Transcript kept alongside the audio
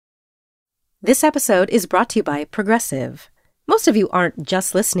This episode is brought to you by Progressive. Most of you aren't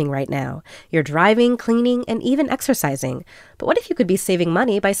just listening right now. You're driving, cleaning, and even exercising. But what if you could be saving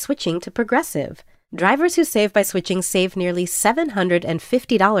money by switching to Progressive? Drivers who save by switching save nearly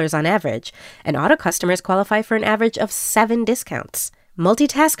 $750 on average, and auto customers qualify for an average of 7 discounts.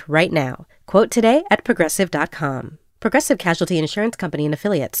 Multitask right now. Quote today at Progressive.com. Progressive Casualty Insurance Company and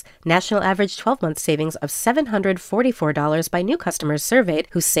Affiliates. National average 12-month savings of $744 by new customers surveyed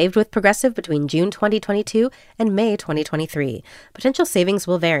who saved with Progressive between June 2022 and May 2023. Potential savings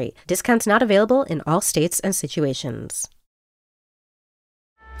will vary. Discounts not available in all states and situations.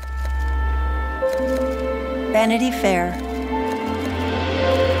 Vanity Fair.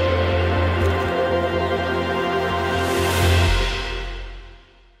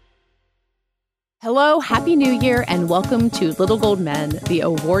 Hello, Happy New Year, and welcome to Little Gold Men, the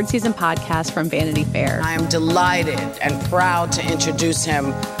award season podcast from Vanity Fair. I am delighted and proud to introduce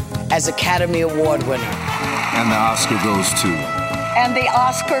him as Academy Award winner. And the Oscar goes to... And the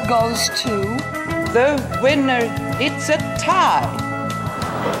Oscar goes to... The winner, it's a tie.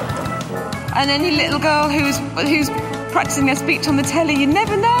 And any little girl who's practicing her speech on the telly, you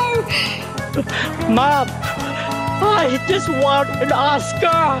never know. Mom, I just want an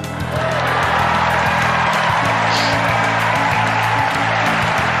Oscar.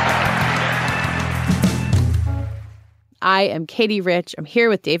 I am Katie Rich. I'm here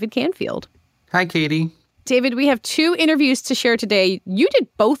with David Canfield. Hi, Katie. David, we have 2 interviews to share today. You did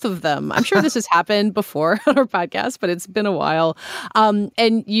both of them. I'm sure this has happened before on our podcast, but it's been a while.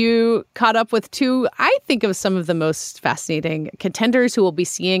 And you caught up with 2, I think, of some of the most fascinating contenders who we'll be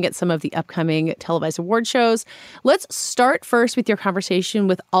seeing at some of the upcoming televised award shows. Let's start first with your conversation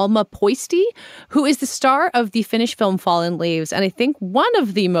with Alma Poysti, who is the star of the Finnish film Fallen Leaves, and I think one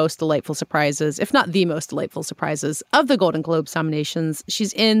of the most delightful surprises, if not the most delightful surprises, of the Golden Globes nominations.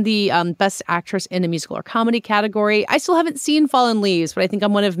 She's in the Best Actress in a Musical or Comedy category. I still haven't seen Fallen Leaves, but I think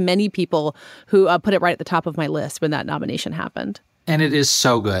I'm one of many people who put it right at the top of my list when that nomination happened. And it is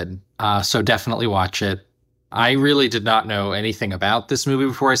so good. So definitely watch it. I really did not know anything about this movie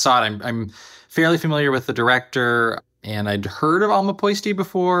before I saw it. I'm fairly familiar with the director, and I'd heard of Alma Poysti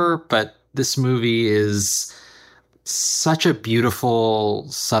before, but this movie is such a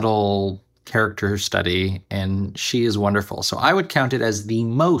beautiful, subtle character study, and she is wonderful. So I would count it as the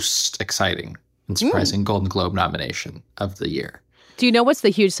most exciting and surprising Golden Globe nomination of the year. Do you know what's the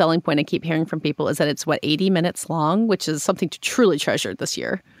huge selling point I keep hearing from people is that it's, 80 minutes long, which is something to truly treasure this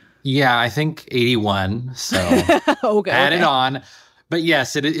year? Yeah, I think 81. So add it on. But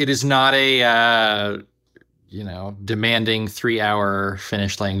yes, it is not a, demanding 3-hour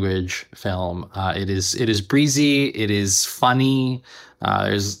Finnish language film. It is breezy. It is funny.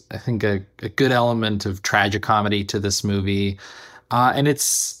 There's, I think, a good element of tragicomedy to this movie. And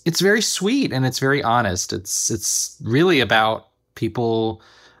it's very sweet and it's very honest. It's really about people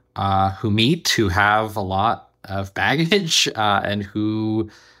who meet, who have a lot of baggage, and who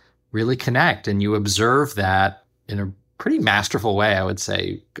really connect. And you observe that in a pretty masterful way, I would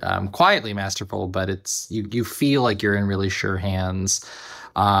say. Quietly masterful, but you feel like you're in really sure hands.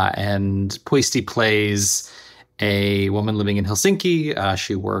 And Poysti plays a woman living in Helsinki.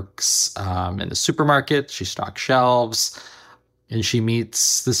 She works in a supermarket. She stocks shelves. And she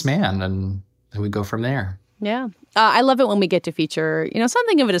meets this man, and we go from there. Yeah. I love it when we get to feature,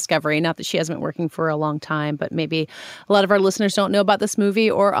 something of a discovery. Not that she hasn't been working for a long time, but maybe a lot of our listeners don't know about this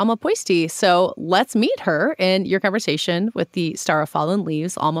movie or Alma Poysti. So let's meet her in your conversation with the star of Fallen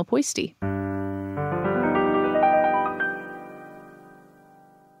Leaves, Alma Poysti.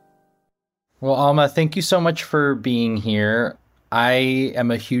 Well, Alma, thank you so much for being here. I am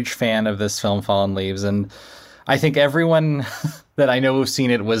a huge fan of this film, Fallen Leaves, and I think everyone that I know who's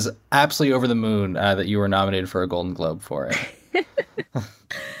seen it was absolutely over the moon that you were nominated for a Golden Globe for it.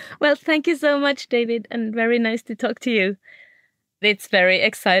 Well, thank you so much, David, and very nice to talk to you. It's very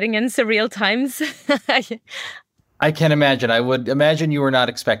exciting and surreal times. I can imagine. I would imagine you were not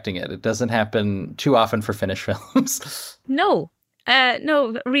expecting it. It doesn't happen too often for Finnish films. No,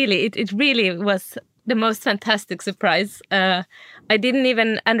 really. It really was the most fantastic surprise. I didn't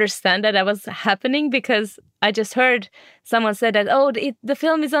even understand that was happening because I just heard someone say that, the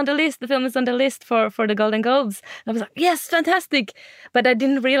film is on the list. The film is on the list for the Golden Globes. I was like, yes, fantastic. But I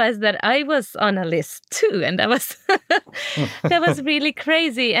didn't realize that I was on a list too. And that was that was really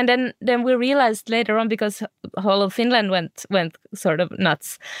crazy. And then we realized later on, because whole of Finland went sort of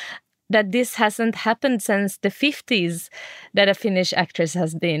nuts, that this hasn't happened since the 50s, that a Finnish actress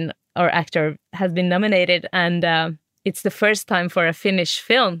actor has been nominated. And it's the first time for a Finnish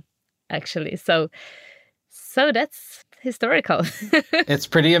film, actually. So that's historical. It's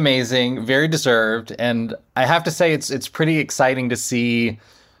pretty amazing, very deserved. And I have to say, it's pretty exciting to see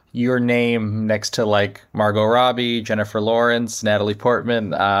your name next to like Margot Robbie, Jennifer Lawrence, Natalie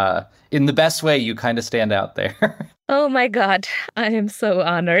Portman. In the best way, you kind of stand out there. Oh my God, I am so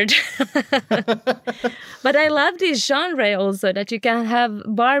honored. But I love this genre also, that you can have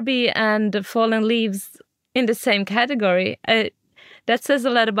Barbie and Fallen Leaves in the same category. That says a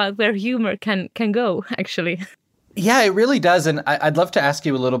lot about where humor can go, actually. Yeah, it really does. And I'd love to ask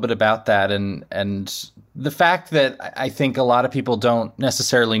you a little bit about that. And the fact that I think a lot of people don't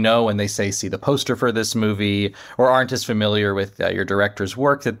necessarily know when they see the poster for this movie or aren't as familiar with your director's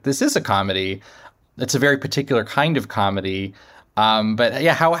work, that this is a comedy. It's a very particular kind of comedy. But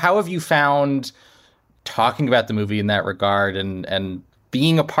yeah, how have you found talking about the movie in that regard and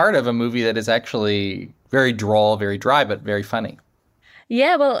being a part of a movie that is actually very droll, very dry, but very funny?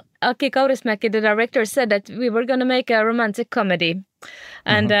 Yeah, well, Aki Kaurismäki, the director, said that we were going to make a romantic comedy.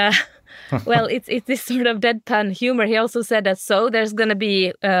 And, well, it's this sort of deadpan humor. He also said that, so there's going to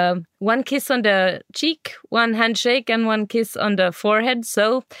be one kiss on the cheek, one handshake, and one kiss on the forehead.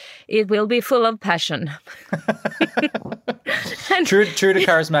 So it will be full of passion. True to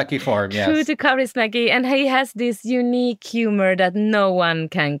Kaurismäki form, yes. True to Kaurismäki. And he has this unique humor that no one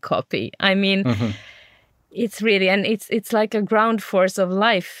can copy. I mean... It's really, and it's like a ground force of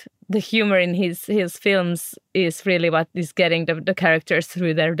life. The humor in his films is really what is getting the characters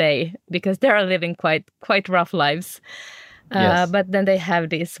through their day, because they are living quite rough lives. Yes. But then they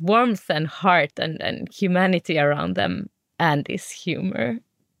have this warmth and heart and humanity around them, and this humor.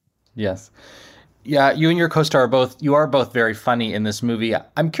 Yes. Yeah, you and your co-star are both very funny in this movie.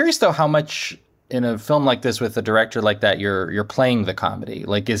 I'm curious though how much in a film like this with a director like that you're playing the comedy.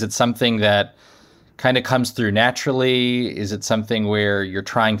 Like, is it something that kind of comes through naturally? Is it something where you're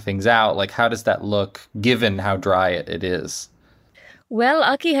trying things out? Like, how does that look given how dry it is? Well,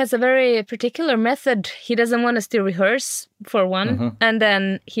 Aki has a very particular method. He doesn't want us to rehearse, for one, and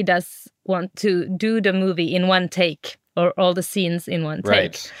then he does want to do the movie in one take, or all the scenes in one take.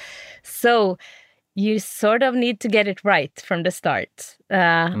 Right. So you sort of need to get it right from the start.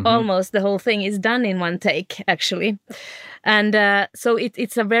 Almost the whole thing is done in one take, actually. And so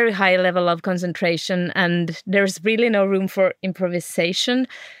it's a very high level of concentration, and there's really no room for improvisation.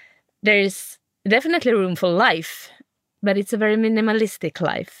 There's definitely room for life, but it's a very minimalistic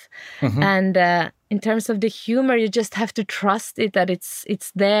life. And in terms of the humor, you just have to trust it, that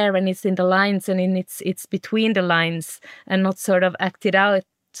it's there and it's in the lines and it's between the lines, and not sort of act it out,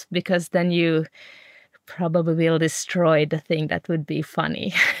 because then you probably will destroy the thing that would be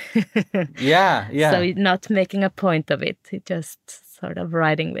funny. Yeah. So not making a point of it, just sort of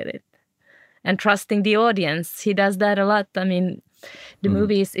riding with it and trusting the audience. He does that a lot. I mean, the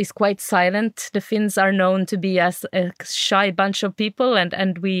movie is quite silent. The Finns are known to be as a shy bunch of people,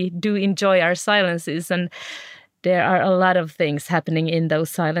 and we do enjoy our silences. And there are a lot of things happening in those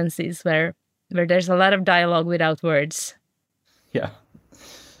silences where there's a lot of dialogue without words. Yeah.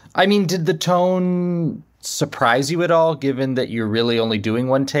 I mean, did the tone surprise you at all, given that you're really only doing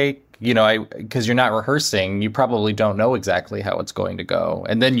one take? You know, because you're not rehearsing, you probably don't know exactly how it's going to go.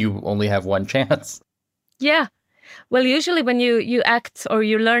 And then you only have one chance. Yeah. Well, usually when you act or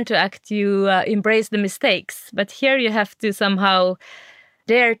you learn to act, you embrace the mistakes. But here you have to somehow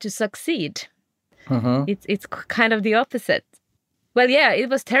dare to succeed. It's kind of the opposite. Well, yeah, it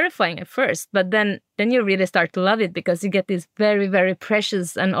was terrifying at first, but then you really start to love it, because you get these very, very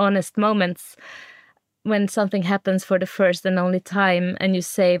precious and honest moments when something happens for the first and only time, and you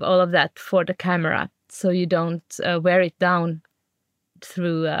save all of that for the camera, so you don't wear it down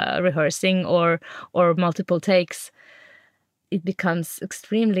through rehearsing or multiple takes. It becomes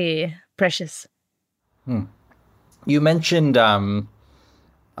extremely precious. You mentioned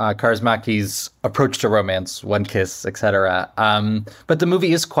Kaurismäki's approach to romance, one kiss, etc. But the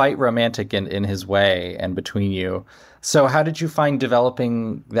movie is quite romantic in his way and between you. So how did you find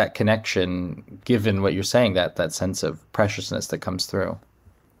developing that connection, given what you're saying, that sense of preciousness that comes through?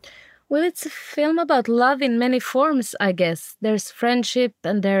 Well, it's a film about love in many forms, I guess. There's friendship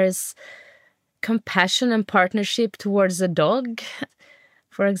and there's compassion and partnership towards a dog.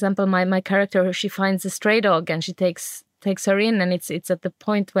 For example, my character, she finds a stray dog and she takes her in, and it's at the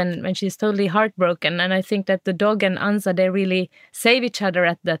point when she's totally heartbroken. And I think that the dog and Ansa, they really save each other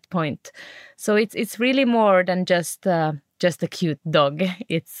at that point. So it's really more than just a cute dog.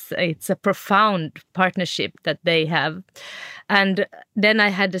 It's a profound partnership that they have. And then I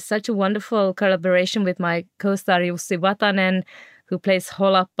had such a wonderful collaboration with my co-star Jussi Vatanen, who plays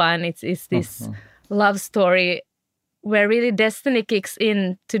Holappa, and it's this love story where really destiny kicks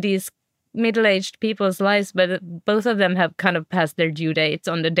in to these middle-aged people's lives, but both of them have kind of passed their due dates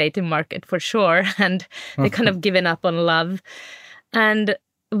on the dating market for sure, and they kind of given up on love. And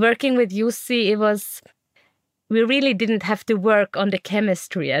working with Jussi, we really didn't have to work on the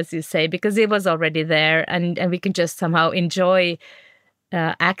chemistry, as you say, because it was already there, and we could just somehow enjoy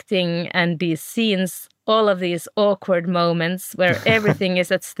acting and these scenes, all of these awkward moments where everything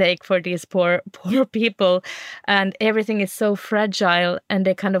is at stake for these poor people, and everything is so fragile, and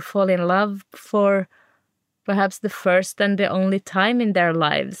they kind of fall in love for perhaps the first and the only time in their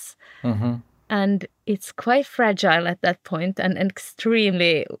lives. Mm-hmm. And it's quite fragile at that point, and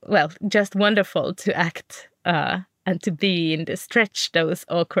extremely, well, just wonderful to act and to be in the stretch those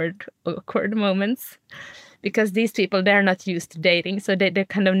awkward moments. Because these people, they're not used to dating, so they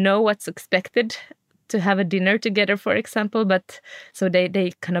kind of know what's expected, to have a dinner together, for example, but so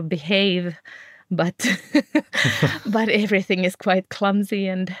they kind of behave, but but everything is quite clumsy,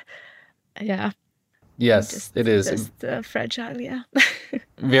 and yeah. Yes, it is just fragile, yeah.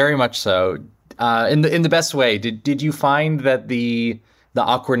 Very much so. In the best way. Did you find that the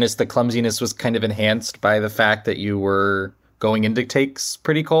awkwardness, the clumsiness was kind of enhanced by the fact that you were going into takes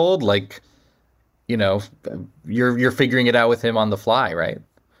pretty cold? Like, you know, you're figuring it out with him on the fly, right?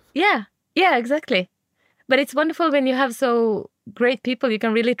 Yeah, exactly. But it's wonderful when you have so great people you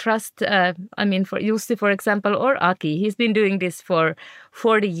can really trust. I mean, for Jussi, for example, or Aki, he's been doing this for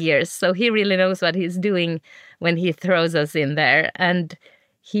 40 years. So he really knows what he's doing when he throws us in there. And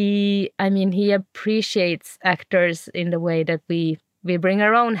he appreciates actors in the way that we bring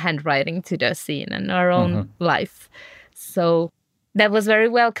our own handwriting to the scene and our own life. So that was very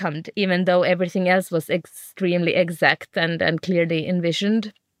welcomed, even though everything else was extremely exact and clearly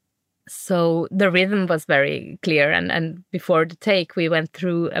envisioned. So the rhythm was very clear. And before the take, we went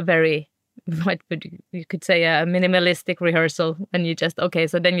through a very, you could say, a minimalistic rehearsal. And you just, okay,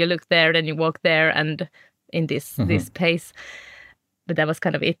 so then you look there, then you walk there, and in this pace. But that was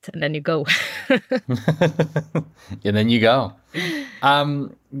kind of it. And then you go. And then you go.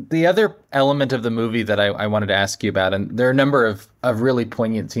 The other element of the movie that I wanted to ask you about, and there are a number of really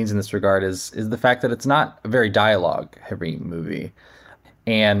poignant scenes in this regard, is the fact that it's not a very dialogue-heavy movie.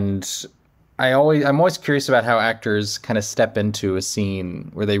 And I'm always curious about how actors kind of step into a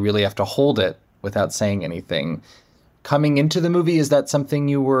scene where they really have to hold it without saying anything. Coming into the movie, is that something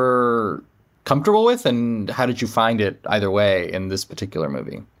you were comfortable with? And how did you find it either way in this particular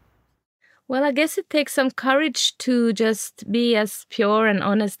movie? Well, I guess it takes some courage to just be as pure and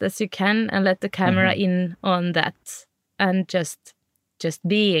honest as you can and let the camera in on that, and just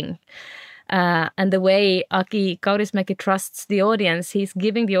being. And the way Aki Kaurismäki trusts the audience, he's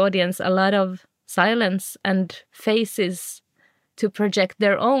giving the audience a lot of silence and faces to project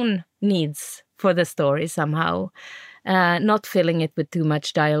their own needs for the story somehow, not filling it with too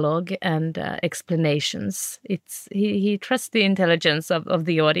much dialogue and explanations. He trusts the intelligence of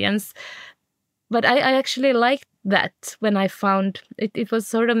the audience. But I actually liked that when I found it was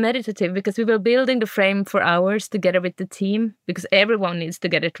sort of meditative, because we were building the frame for hours together with the team, because everyone needs to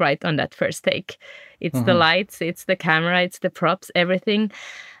get it right on that first take. It's the lights, it's the camera, it's the props, everything.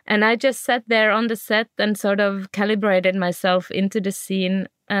 And I just sat there on the set and sort of calibrated myself into the scene.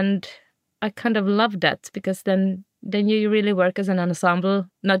 And I kind of loved that, because then you really work as an ensemble,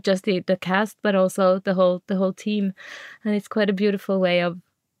 not just the cast, but also the whole team. And it's quite a beautiful way of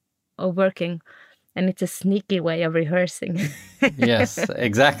working. And it's a sneaky way of rehearsing. Yes,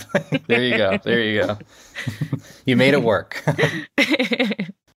 exactly. There you go. You made it work.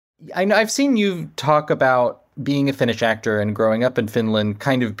 I know I've seen you talk about being a Finnish actor and growing up in Finland,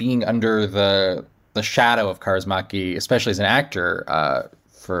 kind of being under the shadow of Kaurismäki, especially as an actor,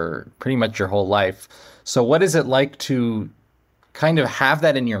 for pretty much your whole life. So what is it like to kind of have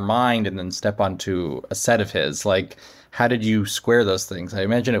that in your mind and then step onto a set of his? Like, how did you square those things? I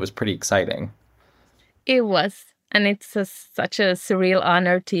imagine it was pretty exciting. It was. And it's such a surreal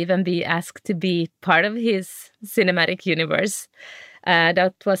honor to even be asked to be part of his cinematic universe.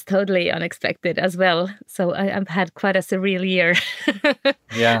 That was totally unexpected as well. So I've had quite a surreal year.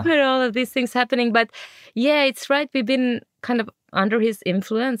 Yeah. With all of these things happening. But yeah, it's right. We've been kind of under his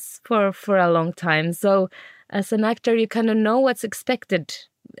influence for a long time. So as an actor, you kind of know what's expected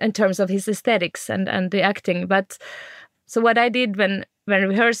in terms of his aesthetics and the acting. But so what I did when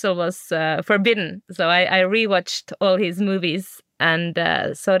rehearsal was forbidden, so I rewatched all his movies and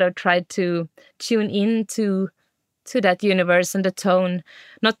sort of tried to tune into that universe and the tone,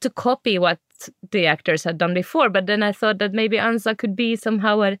 not to copy what the actors had done before, but then I thought that maybe Ansa could be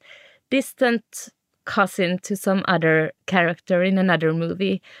somehow a distant cousin to some other character in another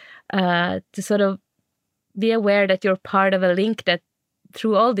movie, to sort of be aware that you're part of a link that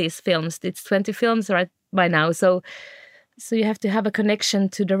through all these films. It's 20 films right by now, so you have to have a connection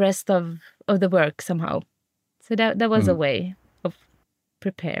to the rest of the work somehow. So that was a way of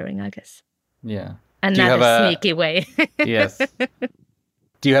preparing, I guess. Yeah. And not a sneaky way. Yes.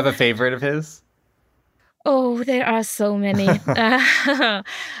 Do you have a favorite of his? Oh, there are so many.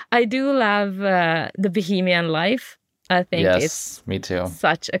 I do love The Bohemian Life. I think it's me too.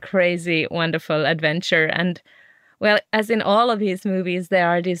 Such a crazy, wonderful adventure. And, well, as in all of his movies, there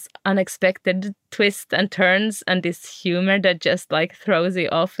are these unexpected twists and turns and this humor that just like throws you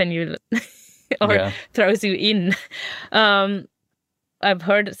off and you throws you in. I've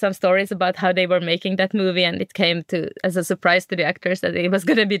heard some stories about how they were making that movie, and it came as a surprise to the actors that it was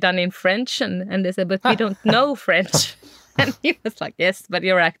going to be done in French, and they said, but we don't know French. And he was like, yes, but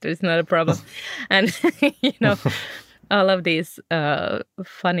your actor is not a problem. And, all of these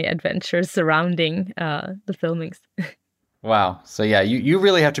funny adventures surrounding the filmings. Wow. So, yeah, you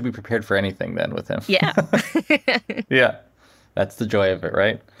really have to be prepared for anything then with him. Yeah. Yeah. That's the joy of it,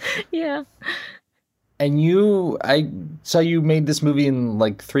 right? Yeah. And I saw you made this movie in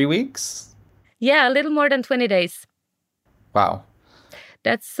like 3 weeks? Yeah, a little more than 20 days. Wow.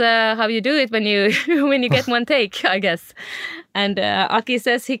 That's how you do it when you get one take, I guess. And Aki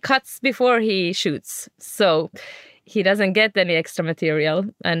says he cuts before he shoots, so he doesn't get any extra material.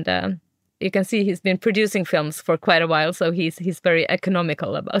 And you can see he's been producing films for quite a while, so he's very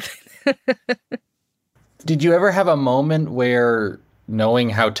economical about it. Did you ever have a moment where,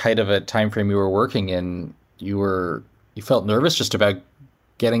 knowing how tight of a time frame you were working in, you felt nervous just about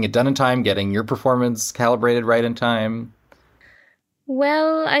getting it done in time, getting your performance calibrated right in time?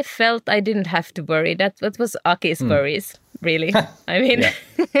 Well, I felt I didn't have to worry. That was Aki's worries, really. I mean,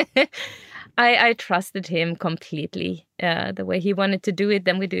 I trusted him completely. The way he wanted to do it,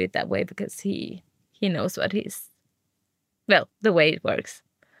 then we do it that way because he knows what the way it works.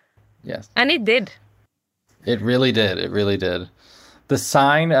 Yes. And it did. It really did. It really did. The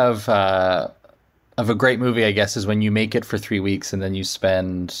sign of a great movie, I guess, is when you make it for 3 weeks and then you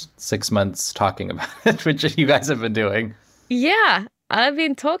spend 6 months talking about it, which you guys have been doing. Yeah, I've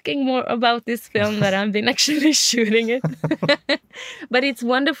been talking more about this film than I've been actually shooting it. But it's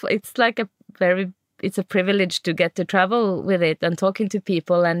wonderful. It's like it's a privilege to get to travel with it and talking to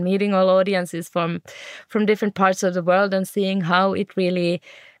people and meeting all audiences from different parts of the world and seeing how it really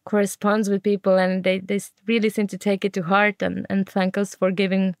corresponds with people, and they really seem to take it to heart and thank us for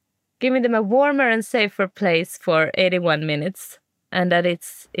giving them a warmer and safer place for 81 minutes, and that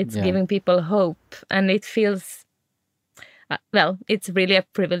it's giving people hope, and it feels it's really a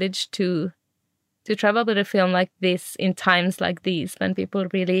privilege to travel with a film like this in times like these when people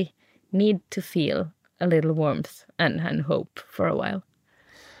really need to feel a little warmth and hope for a while.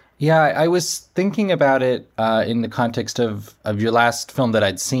 Yeah, I was thinking about it in the context of your last film that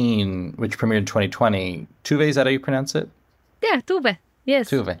I'd seen, which premiered in 2020. Tuve, is that how you pronounce it? Yeah, Tuve.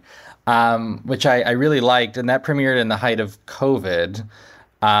 Yes. Tuve, which I really liked, and that premiered in the height of COVID.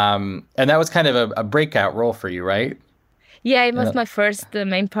 And that was kind of a breakout role for you, right? Yeah, it was my first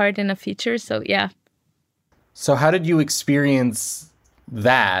main part in a feature, so yeah. So how did you experience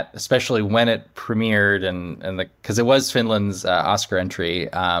that, especially when it premiered and because it was Finland's Oscar entry,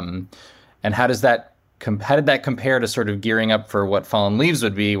 and how did that compare to sort of gearing up for what Fallen Leaves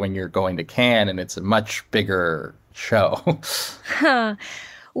would be when you're going to Cannes and it's a much bigger show?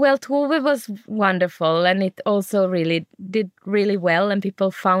 Well, Tuve was wonderful, and it also really did really well, and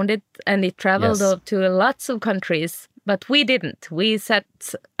people found it, and it traveled to lots of countries. But we didn't. We sat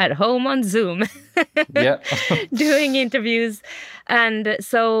at home on Zoom doing interviews. And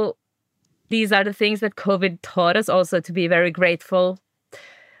so these are the things that COVID taught us also to be very grateful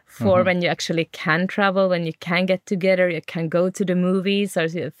for when you actually can travel, when you can get together, you can go to the movies or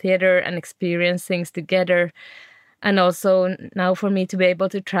to the theater and experience things together. And also now for me to be able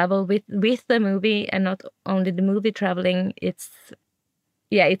to travel with the movie and not only the movie traveling, it's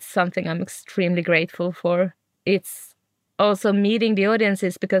something I'm extremely grateful for. It's also meeting the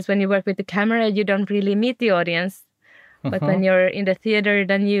audiences, because when you work with the camera, you don't really meet the audience. But when you're in the theater,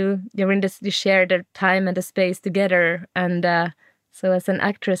 then you share the time and the space together. And so as an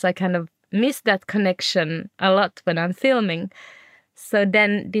actress, I kind of miss that connection a lot when I'm filming. So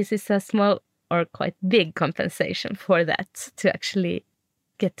then this is a small or quite big compensation for that, to actually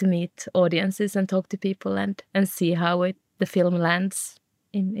get to meet audiences and talk to people and see how the film lands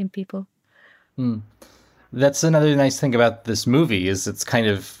in people. That's another nice thing about this movie, is it's kind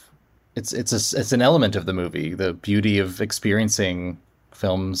of it's an element of the movie, the beauty of experiencing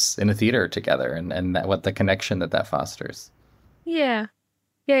films in a theater together, and what the connection that fosters. Yeah,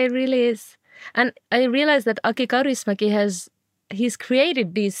 it really is. And I realized that Aki Kaurismäki has he's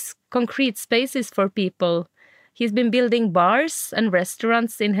created these concrete spaces for people. He's been building bars and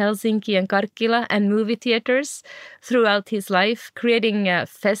restaurants in Helsinki and Karkkila and movie theaters throughout his life, creating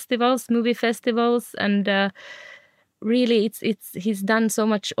festivals, movie festivals, and really, he's done so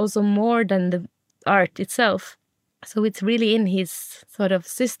much also more than the art itself. So it's really in his sort of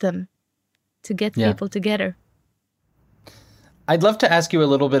system to get people together. I'd love to ask you a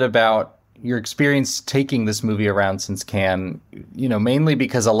little bit about your experience taking this movie around since Cannes, mainly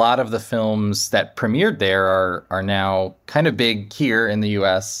because a lot of the films that premiered there are now kind of big here in the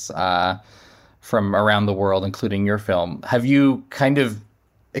US from around the world, including your film. Have you kind of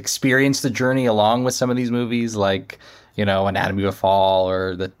experienced the journey along with some of these movies, like, Anatomy of a Fall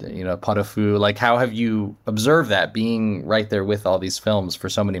or Pot au Feu? Like, how have you observed that, being right there with all these films for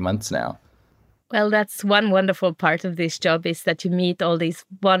so many months now? Well, that's one wonderful part of this job, is that you meet all these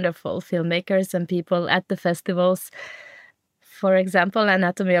wonderful filmmakers and people at the festivals. For example,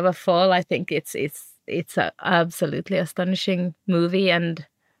 Anatomy of a Fall, I think it's an absolutely astonishing movie, and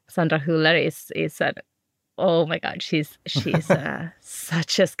Sandra Hüller is an, oh my God, she's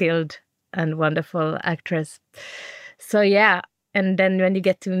such a skilled and wonderful actress. So yeah, and then when you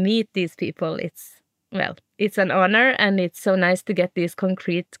get to meet these people, it's an honor, and it's so nice to get these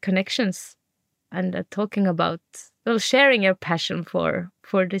concrete connections. And talking about, sharing your passion for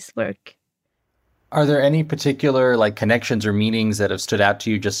this work. Are there any particular connections or meetings that have stood out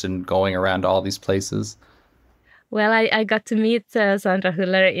to you just in going around all these places? Well, I got to meet Sandra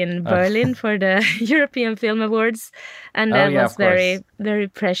Hüller in Berlin for the European Film Awards, and that was very, very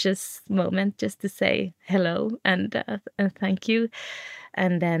precious moment, just to say hello and thank you.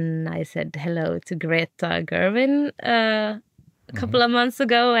 And then I said hello to Greta Gerwig a couple of months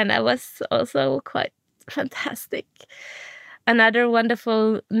ago, and that was also quite fantastic. Another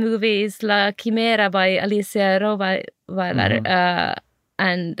wonderful movie is La Chimera by Alicia Rohrwacher.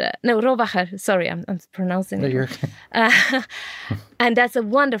 Rohrwacher. Sorry, I'm pronouncing it. And that's a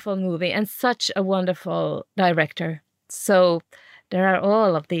wonderful movie and such a wonderful director. So there are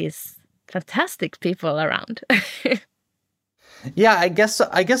all of these fantastic people around. Yeah, I guess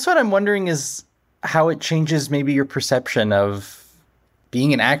what I'm wondering is how it changes maybe your perception of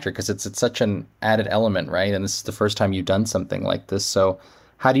being an actor, because it's such an added element, right? And this is the first time you've done something like this. So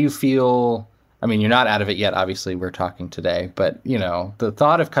how do you feel? I mean, you're not out of it yet, obviously, we're talking today, but the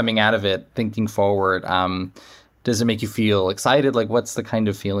thought of coming out of it, thinking forward, does it make you feel excited? Like, what's the kind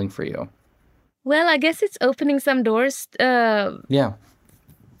of feeling for you? Well, I guess it's opening some doors. Yeah.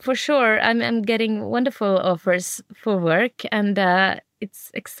 For sure. I'm getting wonderful offers for work, and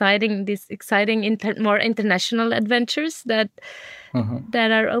it's exciting, more international adventures that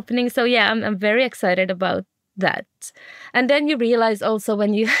are opening. So yeah, I'm very excited about that. And then you realize also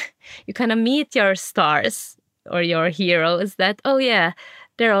when you kind of meet your stars or your heroes that, oh yeah,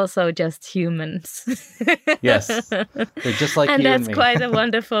 they're also just humans. Yes, they're just like and you that's and me. quite a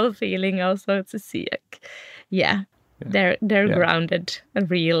wonderful feeling also to see. They're grounded and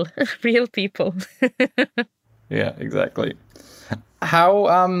real people. Yeah, exactly. How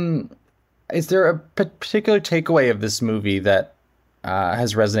is there a particular takeaway of this movie that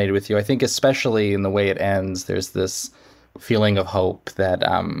has resonated with you? I think especially in the way it ends, there's this feeling of hope that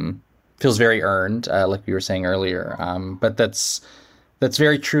feels very earned, like we were saying earlier. But that's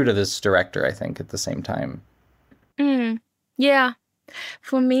very true to this director, I think, at the same time. Yeah.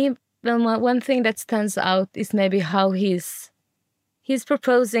 For me, one thing that stands out is maybe how he's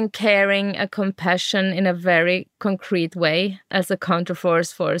proposing caring and compassion in a very concrete way as a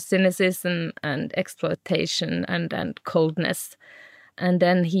counterforce for cynicism and exploitation and coldness. And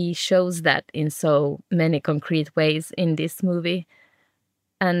then he shows that in so many concrete ways in this movie.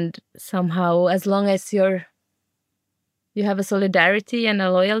 And somehow, as long as you have a solidarity and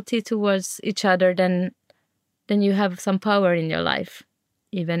a loyalty towards each other, then you have some power in your life,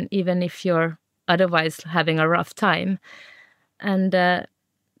 even if you're otherwise having a rough time. And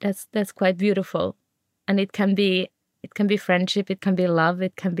that's quite beautiful. And it can be friendship, it can be love,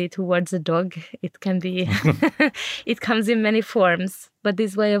 it can be towards a dog, it can be it comes in many forms. But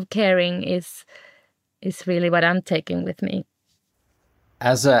this way of caring is really what I'm taking with me.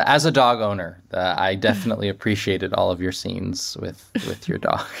 As a dog owner, I definitely appreciated all of your scenes with your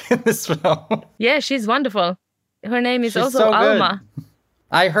dog in this film. Yeah, she's wonderful. Her name is she's also so Alma. Good.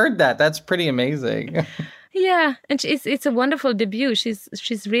 I heard that. That's pretty amazing. Yeah, and it's a wonderful debut.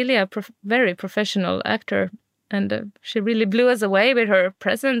 She's really a very professional actor, and she really blew us away with her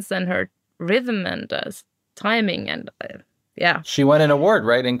presence and her rhythm and timing, and yeah. She won an award,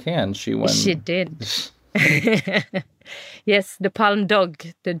 right, in Cannes. She did. Yes, the Palm Dog,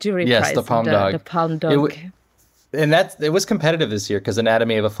 the jury prize. Yes, the Palm Dog. The Palm Dog. And it was competitive this year because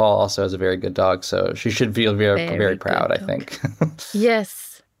Anatomy of a Fall also has a very good dog. So she should feel very proud, I think.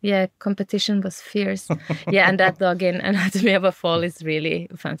 Yes. Yeah, competition was fierce. Yeah, and that dog in Anatomy of a Fall is really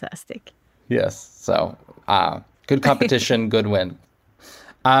fantastic. Yes. So good competition, good win.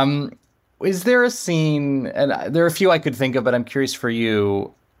 Is there a scene, and there are a few I could think of, but I'm curious for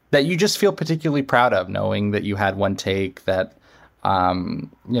you, that you just feel particularly proud of, knowing that you had one take that,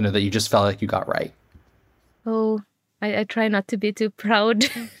 that you just felt like you got right? Oh, I try not to be too proud.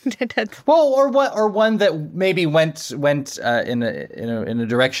 Well, or one that maybe went in a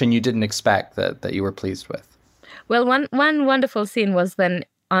direction you didn't expect that you were pleased with. Well, one wonderful scene was when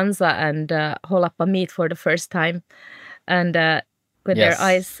Ansa and Holappa meet for the first time, and when their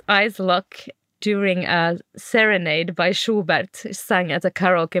eyes lock during a serenade by Schubert sang at a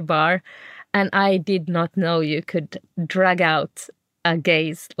karaoke bar, and I did not know you could drag out a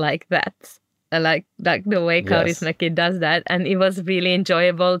gaze like that. Like the way Kaurismäki does that, and it was really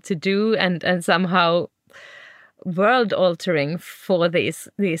enjoyable to do, and somehow world altering for these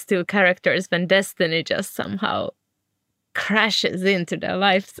two characters when destiny just somehow crashes into their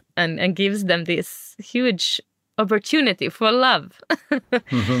lives and gives them this huge opportunity for love.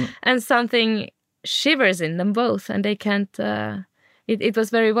 Mm-hmm. And something shivers in them both, and they can't. It was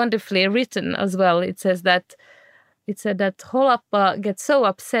very wonderfully written as well. It said that Holappa gets so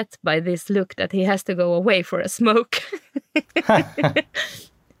upset by this look that he has to go away for a smoke.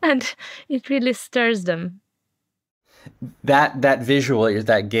 And it really stirs them. That visual,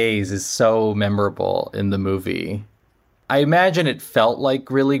 that gaze is so memorable in the movie. I imagine it felt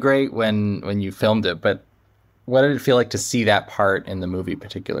like really great when you filmed it, but what did it feel like to see that part in the movie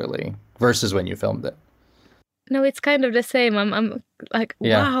particularly versus when you filmed it? No, it's kind of the same. I'm like,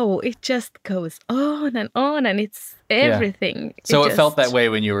 wow, it just goes on, and it's everything. Yeah. So it felt that way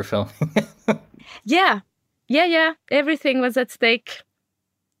when you were filming. Yeah. Everything was at stake.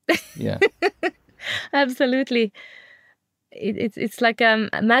 Yeah. Absolutely. It's like a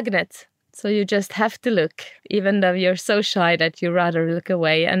magnet. So you just have to look, even though you're so shy that you rather look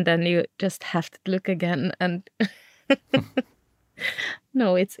away, and then you just have to look again. And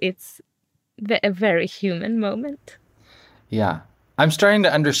no, it's a very human moment. Yeah. I'm starting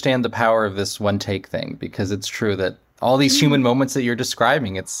to understand the power of this one take thing, because it's true that all these human moments that you're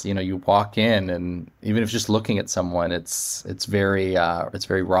describing, it's, you walk in, and even if just looking at someone, it's very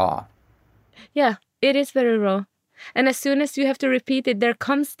raw. Yeah, it is very raw. And as soon as you have to repeat it, there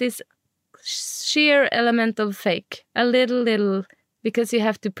comes this sheer element of fake, a little, because you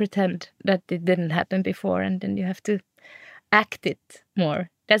have to pretend that it didn't happen before, and then you have to act it more.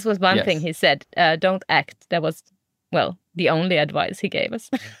 That was one thing he said. Don't act. That was, the only advice he gave us.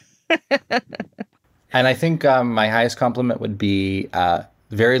 And I think my highest compliment would be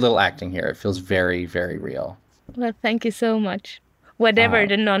very little acting here. It feels very, very real. Well, thank you so much. Whatever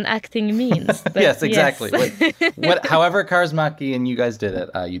the non-acting means. Yes, exactly. Yes. However Kaurismäki and you guys did it,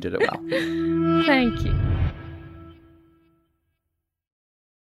 you did it well. Thank you.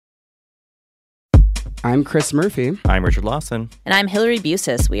 I'm Chris Murphy. I'm Richard Lawson. And I'm Hillary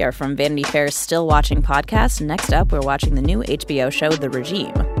Busis. We are from Vanity Fair's Still Watching podcast. Next up, we're watching the new HBO show, The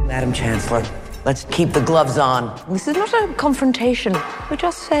Regime. Madam Chancellor, let's keep the gloves on. This is not a confrontation. We're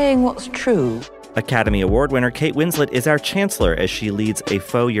just saying what's true. Academy Award winner Kate Winslet is our chancellor as she leads a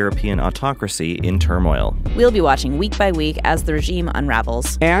faux European autocracy in turmoil. We'll be watching week by week as the regime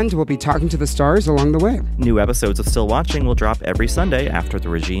unravels. And we'll be talking to the stars along the way. New episodes of Still Watching will drop every Sunday after The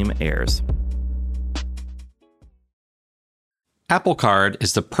Regime airs. Apple Card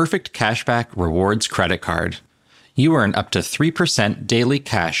is the perfect cashback rewards credit card. You earn up to 3% daily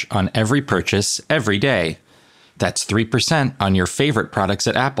cash on every purchase every day. That's 3% on your favorite products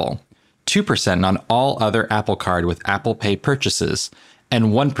at Apple, 2% on all other Apple Card with Apple Pay purchases, and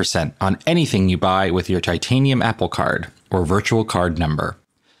 1% on anything you buy with your titanium Apple Card or virtual card number.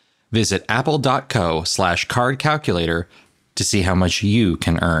 Visit apple.co/card calculator to see how much you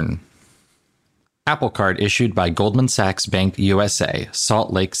can earn. Apple Card issued by Goldman Sachs Bank USA,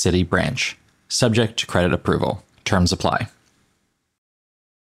 Salt Lake City branch. Subject to credit approval. Terms apply.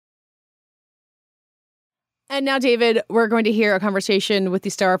 And now, David, we're going to hear a conversation with the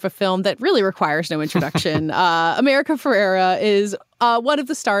star of a film that really requires no introduction. America Ferrera is one of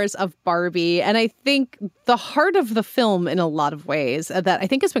the stars of Barbie. And I think the heart of the film, in a lot of ways, that I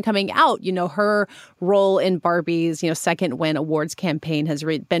think has been coming out, her role in Barbie's, second win awards campaign has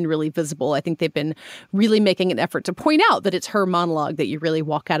been really visible. I think they've been really making an effort to point out that it's her monologue that you really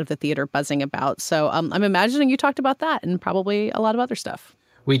walk out of the theater buzzing about. So I'm imagining you talked about that and probably a lot of other stuff.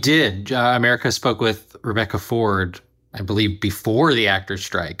 We did. America spoke with Rebecca Ford I believe, before the actors'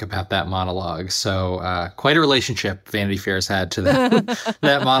 strike about that monologue. So quite a relationship Vanity Fair's had to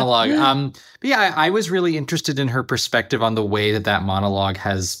that monologue. But yeah, I was really interested in her perspective on the way that monologue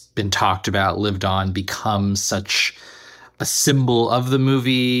has been talked about, lived on, become such a symbol of the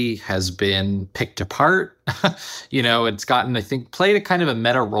movie, has been picked apart. It's gotten, I think, played a kind of a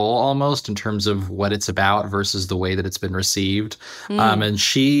meta role almost in terms of what it's about versus the way that it's been received. And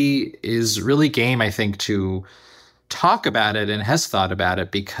she is really game, I think, to talk about it and has thought about it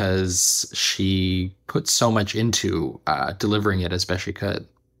because she put so much into delivering it as best she could.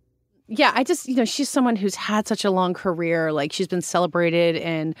 Yeah, I just, she's someone who's had such a long career. Like, she's been celebrated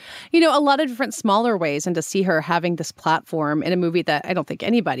in, a lot of different smaller ways. And to see her having this platform in a movie that I don't think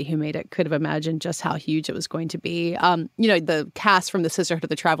anybody who made it could have imagined just how huge it was going to be. The cast from The Sisterhood of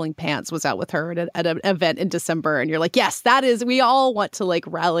the Traveling Pants was out with her at an event in December. And you're like, yes, we all want to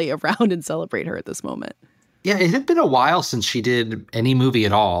rally around and celebrate her at this moment. Yeah, it had been a while since she did any movie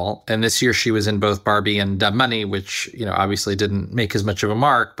at all. And this year she was in both Barbie and Dumb Money, which, obviously didn't make as much of a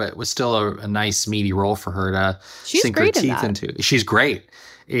mark, but was still a nice, meaty role for her to sink her teeth into. She's great.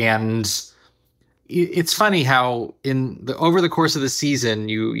 And it's funny how over the course of the season,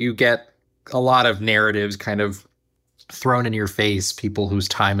 you get a lot of narratives kind of thrown in your face, people whose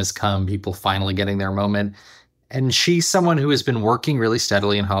time has come, people finally getting their moment. And she's someone who has been working really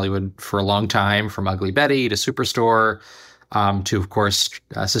steadily in Hollywood for a long time, from Ugly Betty to Superstore, to, of course,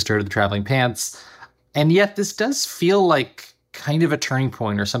 Sisterhood of the Traveling Pants. And yet this does feel like kind of a turning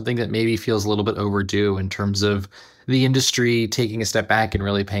point or something that maybe feels a little bit overdue in terms of the industry taking a step back and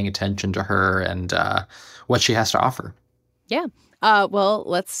really paying attention to her and what she has to offer. Yeah. Well,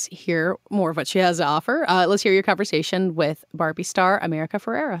 let's hear more of what she has to offer. Let's hear your conversation with Barbie star America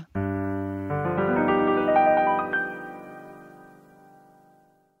Ferrera.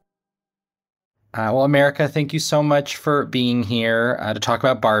 Well, America, thank you so much for being here to talk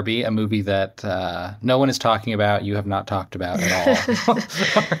about Barbie, a movie that no one is talking about. You have not talked about at all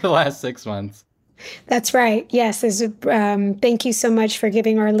over the last 6 months. That's right. Yes. Thank you so much for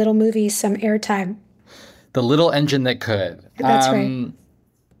giving our little movie some airtime. The little engine that could. That's right.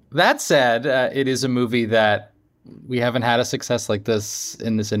 That said, it is a movie that we haven't had a success like this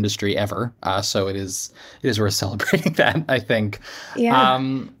in this industry ever. So it is worth celebrating that, I think.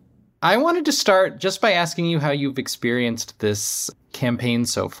 Yeah. I wanted to start just by asking you how you've experienced this campaign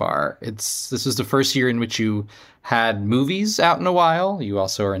so far. This is the first year in which you had movies out in a while. You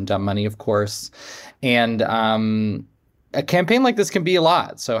also are in Dumb Money, of course. And a campaign like this can be a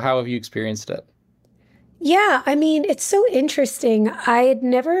lot. So how have you experienced it? Yeah, I mean, it's so interesting. I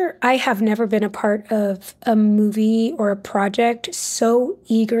have never been a part of a movie or a project so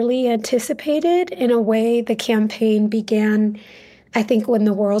eagerly anticipated in a way. The campaign began, I think, when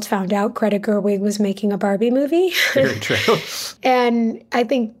the world found out Greta Gerwig was making a Barbie movie. Very true. And I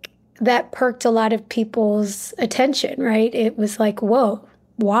think that perked a lot of people's attention, right? It was like, whoa,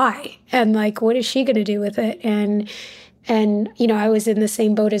 why? And what is she going to do with it? And I was in the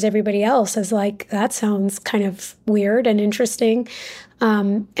same boat as everybody else, as that sounds kind of weird and interesting.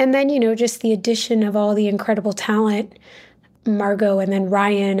 And then, just the addition of all the incredible talent, Margot and then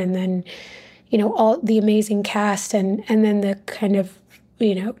Ryan and then, all the amazing cast and then the kind of,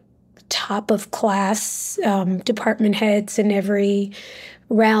 top of class department heads in every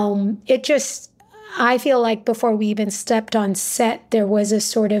realm. I feel like before we even stepped on set, there was a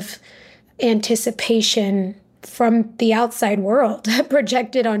sort of anticipation from the outside world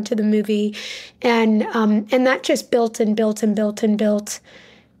projected onto the movie. And that just built and built and built and built,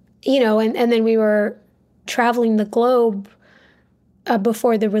 and then we were traveling the globe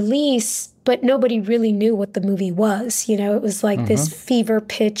before the release, but nobody really knew what the movie was. It was this fever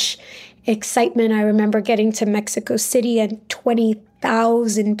pitch excitement. I remember getting to Mexico City and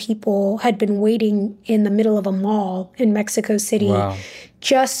 20,000 people had been waiting in the middle of a mall in Mexico City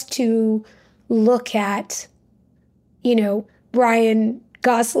just to look at Ryan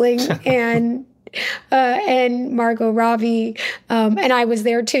Gosling and Margot Robbie. And I was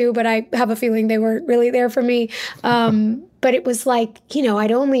there too, but I have a feeling they weren't really there for me. But it was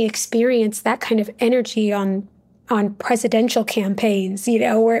I'd only experienced that kind of energy on presidential campaigns,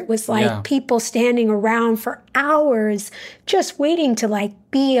 where it was people standing around for hours just waiting to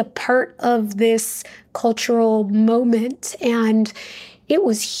be a part of this cultural moment. And it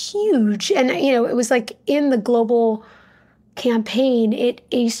was huge. And, it was in the global campaign,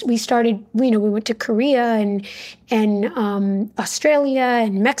 we started, we went to Korea and Australia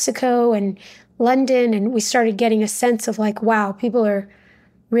and Mexico and London, and we started getting a sense of wow, people are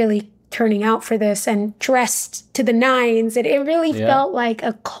really turning out for this and dressed to the nines. And it really felt like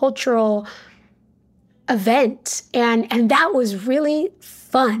a cultural event. And that was really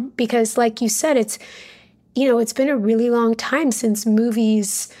fun because, like you said, it's been a really long time since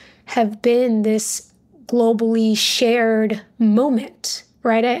movies have been this globally shared moment,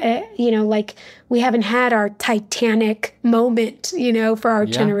 right? Like we haven't had our Titanic moment, for our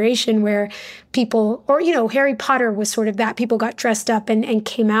generation where people, or, Harry Potter was sort of that. People got dressed up and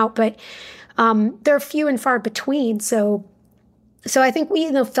came out, but they're few and far between. So I think we,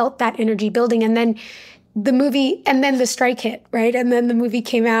 felt that energy building. And then the movie, and then the strike hit, right? And then the movie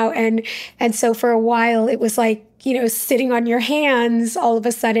came out. And so for a while, it was like, sitting on your hands, all of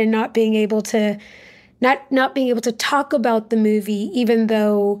a sudden not being able to talk about the movie, even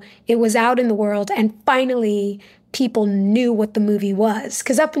though it was out in the world. And finally, people knew what the movie was.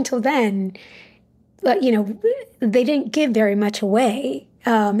 Because up until then, they didn't give very much away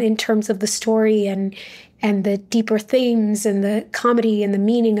in terms of the story and the deeper themes and the comedy and the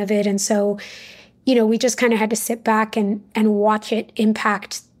meaning of it. And so, we just kind of had to sit back and watch it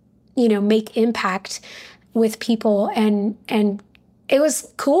make impact with people. And it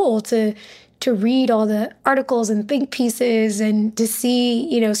was cool to read all the articles and think pieces and to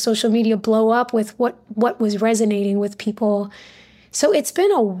see, social media blow up with what was resonating with people. So it's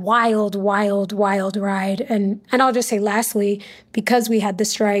been a wild, wild, wild ride. And I'll just say lastly, because we had the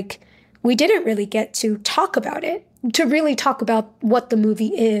strike, we didn't really get to talk about it, to really talk about what the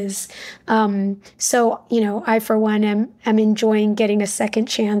movie is. So, I, for one, am enjoying getting a second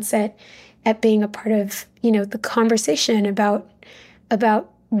chance at being a part of, the conversation about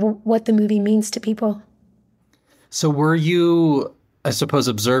what the movie means to people. So were you, I suppose,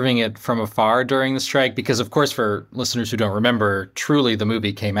 observing it from afar during the strike? Because, of course, for listeners who don't remember, truly the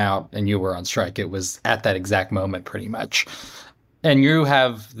movie came out and you were on strike. It was at that exact moment, pretty much. And you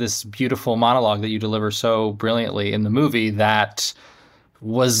have this beautiful monologue that you deliver so brilliantly in the movie that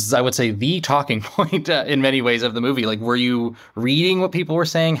was, I would say, the talking point in many ways of the movie. Like, were you reading what people were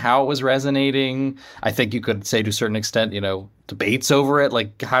saying, how it was resonating? I think you could say to a certain extent, debates over it.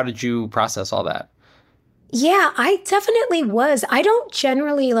 Like, how did you process all that? Yeah, I definitely was. I don't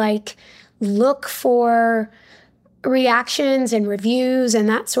generally look for reactions and reviews and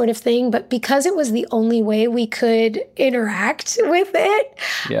that sort of thing, but because it was the only way we could interact with it,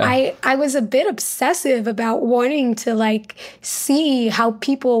 I was a bit obsessive about wanting to see how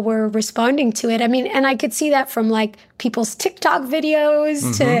people were responding to it. I mean, and I could see that from people's TikTok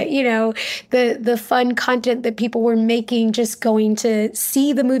videos to, the fun content that people were making, just going to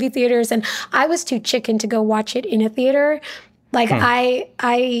see the movie theaters. And I was too chicken to go watch it in a theater.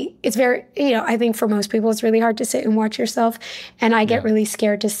 It's very, I think for most people, it's really hard to sit and watch yourself. And I get really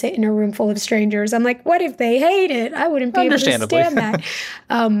scared to sit in a room full of strangers. I'm like, what if they hate it? I wouldn't be able to stand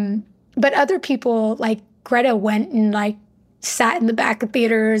that. But other people, like Greta, went and sat in the back of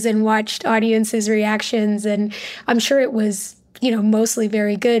theaters and watched audiences' reactions. And I'm sure it was, mostly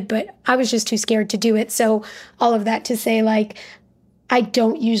very good, but I was just too scared to do it. So all of that to say, I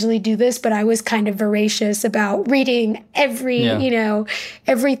don't usually do this, but I was kind of voracious about reading every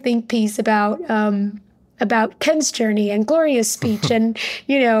think piece about Ken's journey and Gloria's speech and,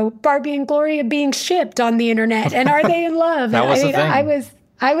 Barbie and Gloria being shipped on the internet. And are they in love? That was the thing.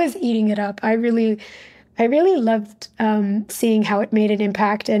 I was eating it up. I really loved seeing how it made an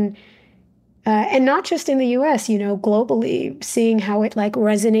impact and not just in the U.S., globally, seeing how it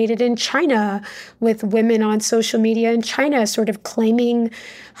resonated in China with women on social media in China sort of claiming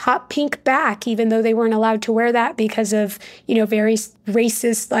hot pink back, even though they weren't allowed to wear that because of, very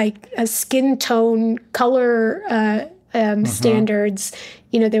racist, skin tone, color standards.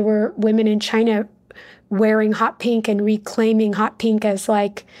 There were women in China wearing hot pink and reclaiming hot pink as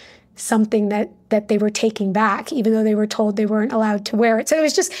something that they were taking back, even though they were told they weren't allowed to wear it. So it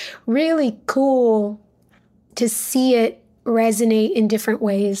was just really cool to see it resonate in different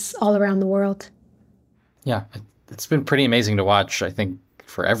ways all around the world. Yeah, it's been pretty amazing to watch, I think,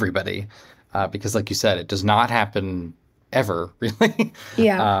 for everybody, because like you said, it does not happen ever, really.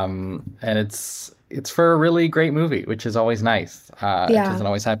 Yeah. And it's for a really great movie, which is always nice. It doesn't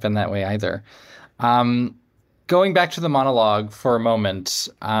always happen that way either. Going back to the monologue for a moment,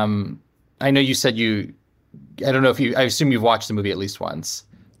 I know you said I assume you've watched the movie at least once.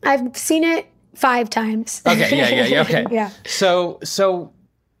 I've seen it 5 times. Okay, yeah, okay. Yeah. So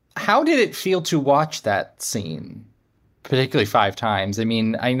how did it feel to watch that scene, particularly 5 times? I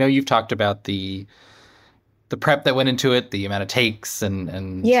mean, I know you've talked about the prep that went into it, the amount of takes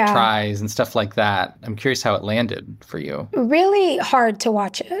and tries and stuff like that. I'm curious how it landed for you. Really hard to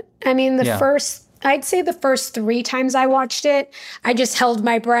watch it. I mean, I'd say the first 3 times I watched it, I just held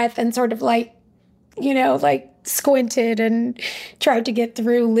my breath and sort of squinted and tried to get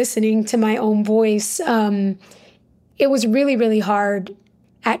through listening to my own voice. It was really, really hard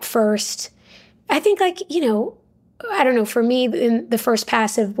at first. I think, like, you know, I don't know, for me, in the first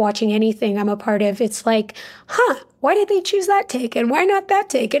pass of watching anything I'm a part of, it's like, why did they choose that take? And why not that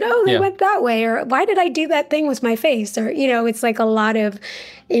take? And they went that way. Or why did I do that thing with my face? Or, you know, it's like a lot of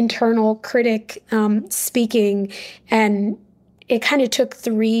internal critic speaking. And it kind of took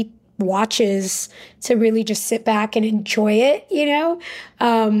 3 watches to really just sit back and enjoy it, you know?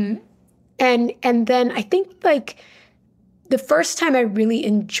 And then I think, like, the first time I really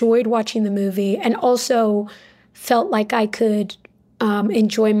enjoyed watching the movie and also felt like I could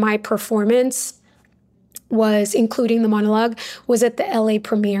enjoy my performance was, including the monologue, was at the LA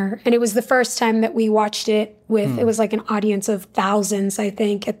premiere. And it was the first time that we watched it with, it was like an audience of thousands, I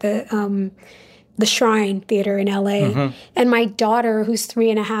think, at the Shrine Theater in LA. And my daughter, who's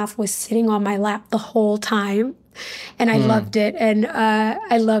 3.5, was sitting on my lap the whole time. And I loved it. And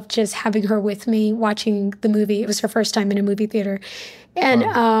I loved just having her with me watching the movie. It was her first time in a movie theater.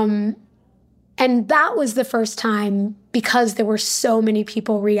 And that was the first time, because there were so many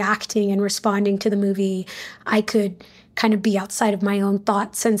people reacting and responding to the movie, I could kind of be outside of my own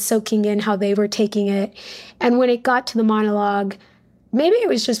thoughts and soaking in how they were taking it. And when it got to the monologue, maybe it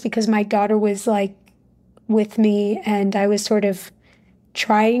was just because my daughter was, like, with me and I was sort of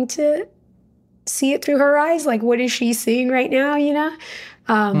trying to see it through her eyes. Like, what is she seeing right now, you know?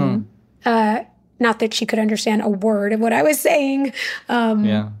 Not that she could understand a word of what I was saying.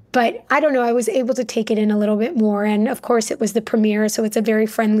 But I don't know, I was able to take it in a little bit more. And of course it was the premiere, so it's a very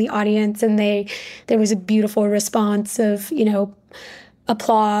friendly audience. And there was a beautiful response of, you know,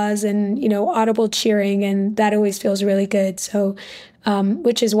 applause and, you know, audible cheering. And that always feels really good. So,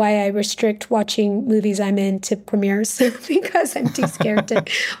 which is why I restrict watching movies I'm in to premieres, because I'm too scared to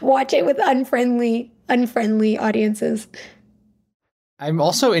watch it with unfriendly audiences. I'm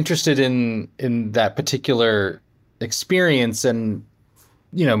also interested in that particular experience and,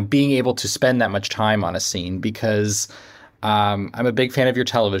 you know, being able to spend that much time on a scene, because I'm a big fan of your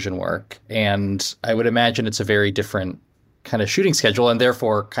television work, and I would imagine it's a very different kind of shooting schedule and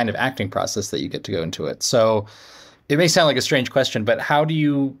therefore kind of acting process that you get to go into it. So it may sound like a strange question, but how do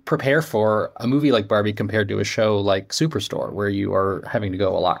you prepare for a movie like Barbie compared to a show like Superstore, where you are having to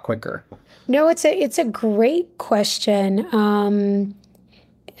go a lot quicker? No, it's a great question.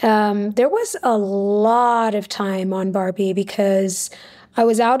 There was a lot of time on Barbie because I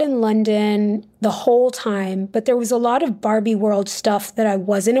was out in London the whole time, but there was a lot of Barbie world stuff that I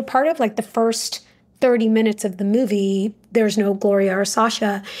wasn't a part of. Like the first 30 minutes of the movie, there's no Gloria or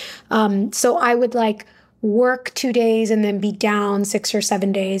Sasha. So I would like work 2 days and then be down 6 or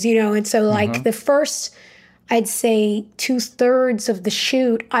 7 days, you know? And so like the first, I'd say 2/3 of the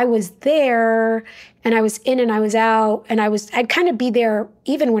shoot, I was there and I was in and I was out, and I'd kind of be there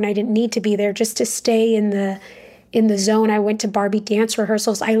even when I didn't need to be there, just to stay in the zone. I went to Barbie dance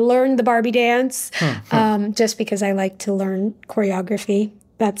rehearsals. I learned the Barbie dance just because I like to learn choreography.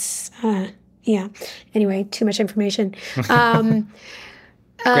 That's, yeah. Anyway, too much information. Great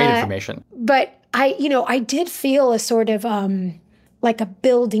information. But I did feel a sort of like a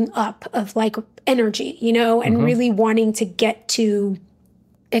building up of like energy, you know, and really wanting to get to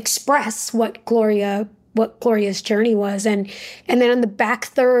express what Gloria's journey was. And then on the back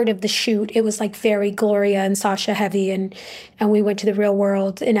third of the shoot, it was like very Gloria and Sasha heavy. And we went to the real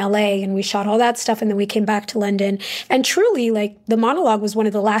world in LA and we shot all that stuff. And then we came back to London. And truly, like, the monologue was one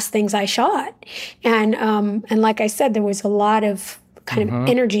of the last things I shot. And like I said, there was a lot of kind of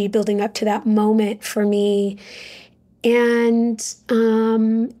energy building up to that moment for me. And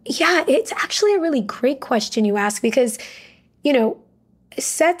yeah, it's actually a really great question you ask, because, you know,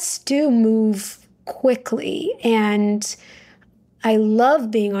 sets do move quickly, and I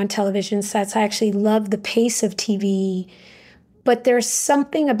love being on television sets. I actually love the pace of TV, but there's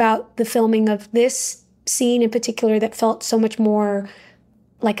something about the filming of this scene in particular that felt so much more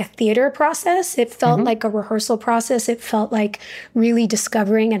like a theater process. It felt like a rehearsal process. It felt like really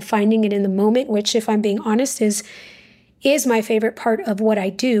discovering and finding it in the moment, which, if I'm being honest, is my favorite part of what I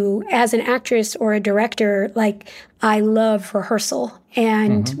do as an actress or a director. Like, I love rehearsal.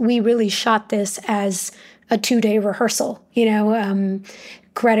 And we really shot this as a 2-day rehearsal. You know,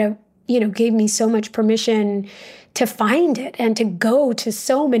 Greta, you know, gave me so much permission to find it and to go to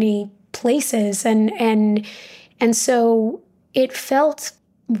so many places. And so it felt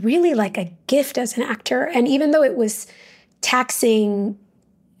really like a gift as an actor. And even though it was taxing,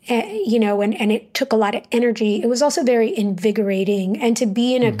 you know, and it took a lot of energy, it was also very invigorating. And to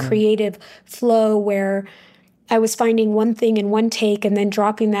be in a creative flow where I was finding one thing in one take and then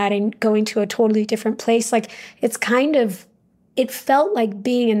dropping that and going to a totally different place. Like, it's kind of, it felt like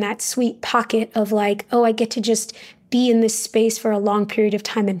being in that sweet pocket of like, oh, I get to just be in this space for a long period of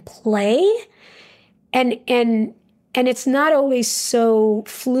time and play. And it's not always so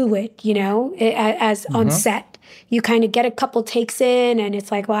fluid, you know, as on set. You kind of get a couple takes in and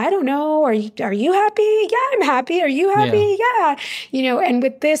it's like, well, I don't know. Are you happy? Yeah, I'm happy. Are you happy? Yeah. You know, and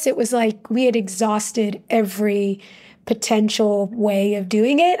with this, it was like we had exhausted every potential way of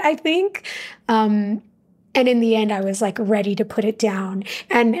doing it, I think. And in the end, I was like ready to put it down.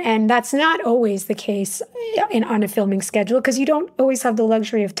 And that's not always the case on a filming schedule, because you don't always have the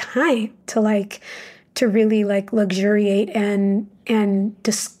luxury of time to really like luxuriate and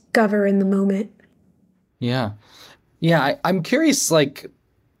discover in the moment. Yeah. Yeah. I'm curious, like,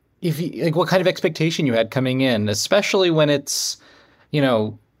 if you, like, what kind of expectation you had coming in, especially when it's, you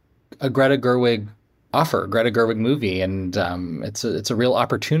know, a Greta Gerwig movie. And it's a real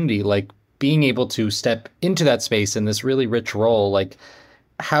opportunity, like being able to step into that space in this really rich role. Like,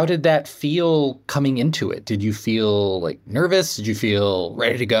 how did that feel coming into it? Did you feel like nervous? Did you feel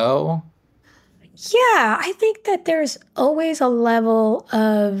ready to go? Yeah, I think that there's always a level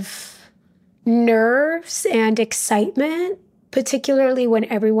of nerves and excitement, particularly when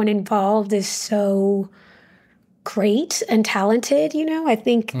everyone involved is so great and talented. You know, I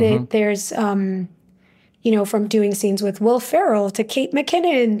think that there's, you know, from doing scenes with Will Ferrell to Kate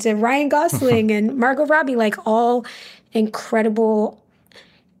McKinnon to Ryan Gosling and Margot Robbie, like all incredible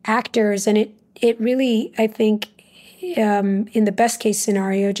actors. And it really, I think, in the best case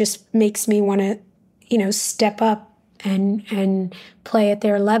scenario, just makes me want to, you know, step up and play at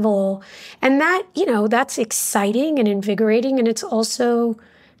their level. And that, you know, that's exciting and invigorating, and it's also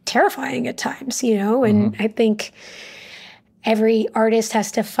terrifying at times, you know. And I think every artist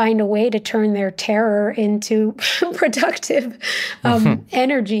has to find a way to turn their terror into productive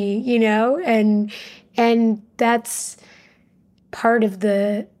energy, you know, and that's part of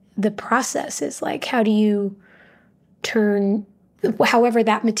the process, is like, how do you turn however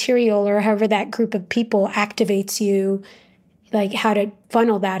that material or however that group of people activates you, like how to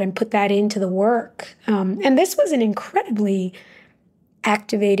funnel that and put that into the work. And this was an incredibly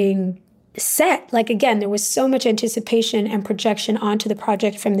activating set. Like, again, there was so much anticipation and projection onto the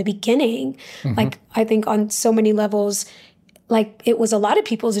project from the beginning. Like, I think on so many levels, like, it was a lot of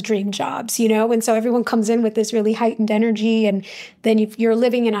people's dream jobs, you know? And so everyone comes in with this really heightened energy. And then if you're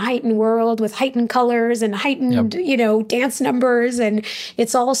living in a heightened world with heightened colors and heightened, you know, dance numbers. And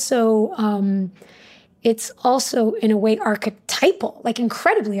it's also in a way archetypal, like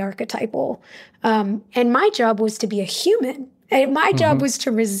incredibly archetypal. And my job was to be a human. And my job was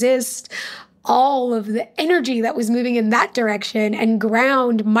to resist all of the energy that was moving in that direction and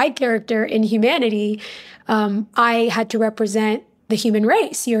ground my character in humanity. I had to represent the human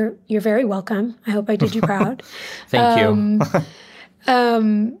race. You're very welcome. I hope I did you proud. Thank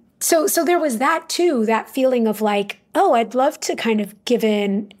you. So there was that too, that feeling of like, oh, I'd love to kind of give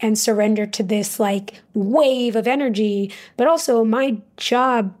in and surrender to this like wave of energy, but also my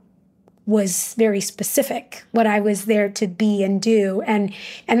job was very specific, what I was there to be and do. And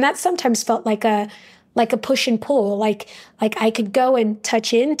that sometimes felt like a push and pull, like I could go and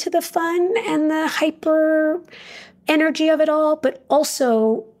touch into the fun and the hyper energy of it all, but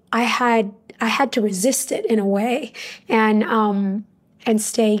also I had to resist it in a way and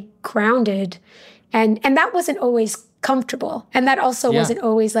stay grounded. And that wasn't always comfortable. And that also wasn't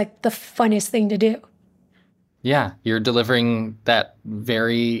always like the funnest thing to do. Yeah, you're delivering that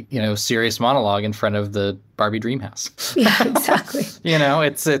very, you know, serious monologue in front of the Barbie dream house. Yeah, exactly. You know,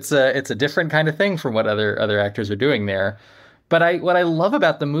 it's a different kind of thing from what other actors are doing there. But what I love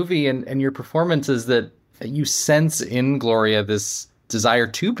about the movie and your performance is that you sense in Gloria this desire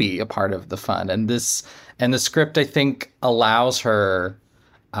to be a part of the fun, and the script, I think, allows her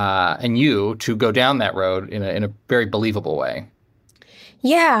and you to go down that road in a very believable way.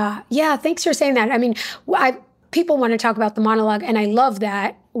 Yeah. Thanks for saying that. I mean, people want to talk about the monologue, and I love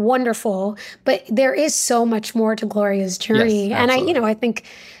that. Wonderful. But there is so much more to Gloria's journey. Yes, and I think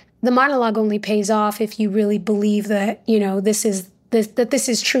the monologue only pays off if you really believe that, you know, this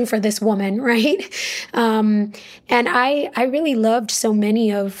is true for this woman, right? And I really loved so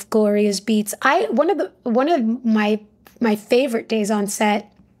many of Gloria's beats. One of my favorite days on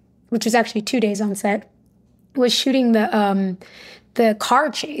set, which was actually 2 days on set, was shooting the the car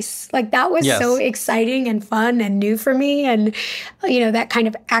chase. Like that was so exciting and fun and new for me. And, that kind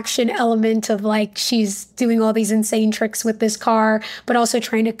of action element of like, she's doing all these insane tricks with this car, but also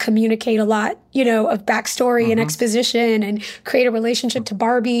trying to communicate a lot, of backstory and exposition and create a relationship to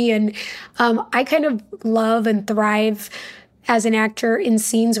Barbie. And I kind of love and thrive as an actor in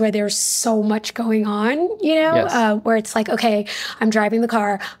scenes where there's so much going on, where it's like, okay, I'm driving the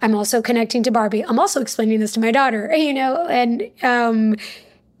car. I'm also connecting to Barbie. I'm also explaining this to my daughter, and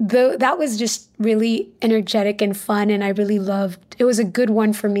that was just really energetic and fun. And I really loved, it was a good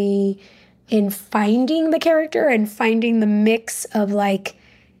one for me in finding the character and finding the mix of like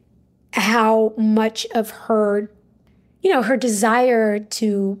how much of her, her desire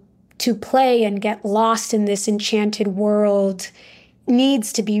to play and get lost in this enchanted world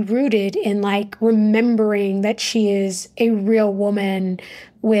needs to be rooted in like remembering that she is a real woman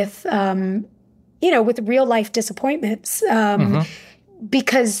with, with real life disappointments.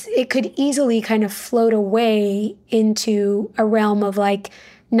 Because it could easily kind of float away into a realm of like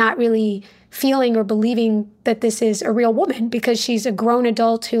not really feeling or believing that this is a real woman because she's a grown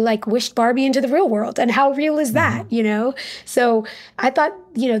adult who like wished Barbie into the real world. And how real is that, So I thought,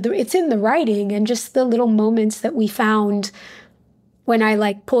 it's in the writing and just the little moments that we found when I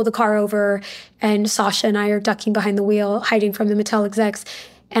like pull the car over and Sasha and I are ducking behind the wheel, hiding from the Mattel execs.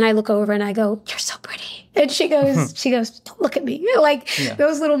 And I look over and I go, "You're so pretty." And she goes, "Don't look at me."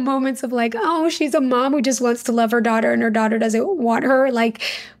 Those little moments of like, oh, she's a mom who just wants to love her daughter and her daughter doesn't want her. Like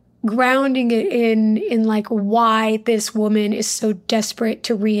grounding it in like why this woman is so desperate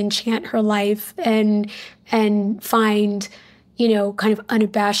to re-enchant her life and find, kind of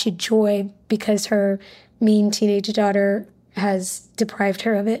unabashed joy because her mean teenage daughter has deprived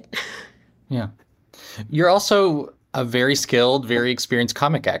her of it. Yeah. You're also a very skilled, very experienced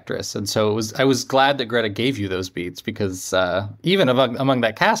comic actress. And so I was glad that Greta gave you those beats because even among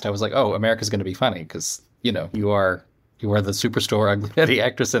that cast, I was like, oh, America's going to be funny because, you are the superstar Ugly Betty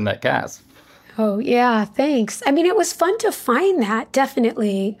actress in that cast. Oh, yeah, thanks. I mean, it was fun to find that,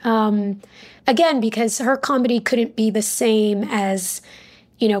 definitely. Again, because her comedy couldn't be the same as,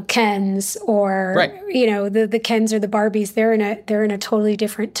 Ken's or, the Kens or the Barbies. They're in a totally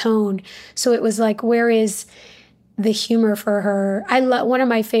different tone. So it was like, where is the humor for her? One of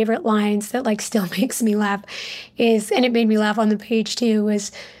my favorite lines that like still makes me laugh is, and it made me laugh on the page too,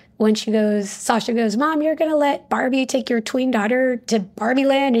 was when Sasha goes, "Mom, you're going to let Barbie take your tween daughter to Barbie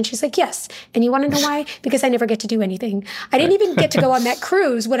Land?" And she's like, "Yes. And you want to know why? Because I never get to do anything. I didn't even get to go on that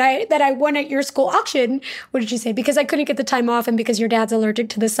cruise that I won at your school auction." What did you say? "Because I couldn't get the time off and because your dad's allergic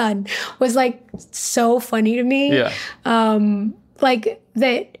to the sun." Was like so funny to me. Yeah. Like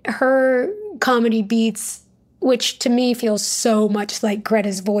that her comedy beats, which to me feels so much like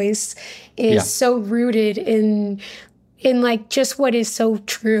Greta's voice, is so rooted in like just what is so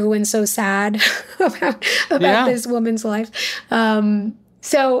true and so sad about this woman's life.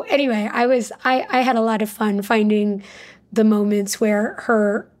 So anyway, I had a lot of fun finding the moments where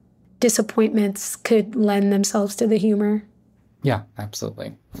her disappointments could lend themselves to the humor. Yeah,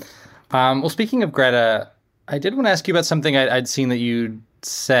 absolutely. Well, speaking of Greta, I did want to ask you about something I'd seen that you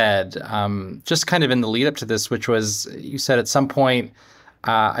said, just kind of in the lead up to this, which was you said at some point,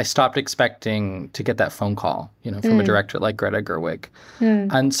 I stopped expecting to get that phone call, from a director like Greta Gerwig.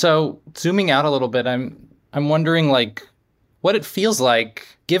 And so zooming out a little bit, I'm wondering like what it feels like,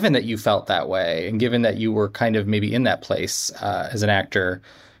 given that you felt that way and given that you were kind of maybe in that place as an actor,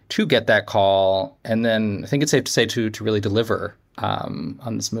 to get that call. And then I think it's safe to say to really deliver on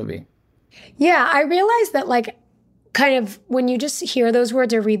this movie. Yeah, I realized that like kind of when you just hear those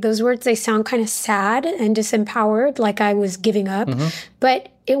words or read those words, they sound kind of sad and disempowered, like I was giving up. But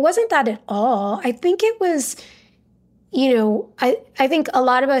it wasn't that at all. I think it was, I think a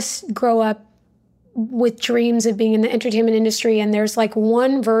lot of us grow up with dreams of being in the entertainment industry, and there's like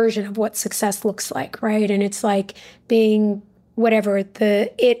one version of what success looks like, right? And it's like being whatever,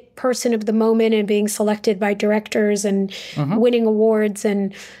 the it person of the moment and being selected by directors and winning awards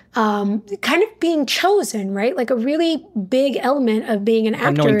and kind of being chosen, right? Like a really big element of being an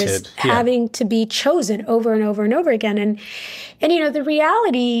actor is having to be chosen over and over and over again. And the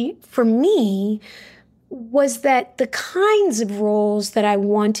reality for me was that the kinds of roles that I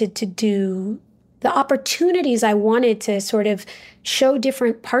wanted to do, the opportunities I wanted to sort of show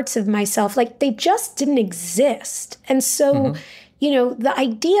different parts of myself, like they just didn't exist. And so, the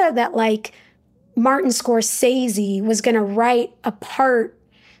idea that like Martin Scorsese was going to write a part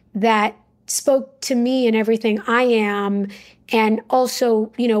that spoke to me and everything I am, and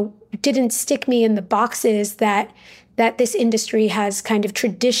also, didn't stick me in the boxes that this industry has kind of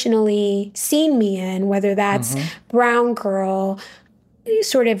traditionally seen me in, whether that's brown girl,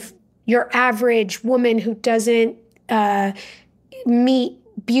 sort of your average woman who doesn't meet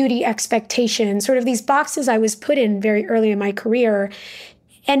beauty expectations, sort of these boxes I was put in very early in my career,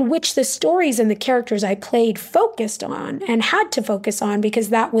 and which the stories and the characters I played focused on and had to focus on, because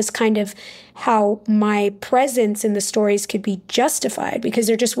that was kind of how my presence in the stories could be justified, because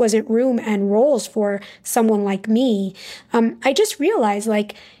there just wasn't room and roles for someone like me. I just realized,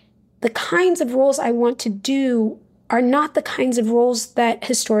 like, the kinds of roles I want to do are not the kinds of roles that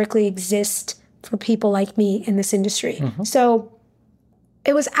historically exist for people like me in this industry. Mm-hmm. So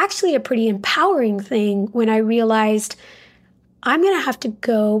it was actually a pretty empowering thing when I realized I'm going to have to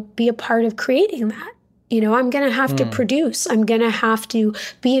go be a part of creating that. I'm going to have to produce. I'm going to have to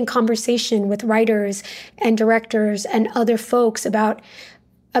be in conversation with writers and directors and other folks about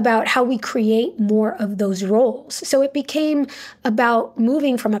how we create more of those roles. So it became about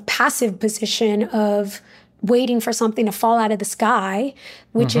moving from a passive position of waiting for something to fall out of the sky,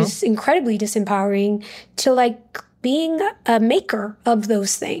 which is incredibly disempowering, to like being a maker of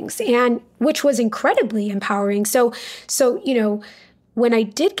those things, and which was incredibly empowering. So, when I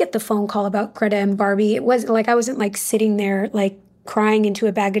did get the phone call about Greta and Barbie, it wasn't like I wasn't like sitting there like crying into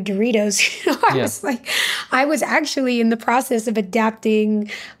a bag of Doritos. I was actually in the process of adapting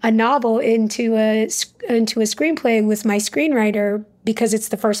a novel into a screenplay with my screenwriter, because it's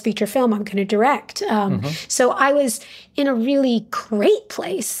the first feature film I'm going to direct. So I was in a really great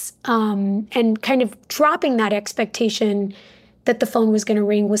place, and kind of dropping that expectation that the phone was going to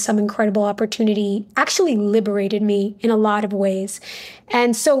ring with some incredible opportunity actually liberated me in a lot of ways.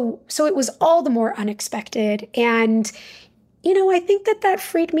 And so it was all the more unexpected. And, I think that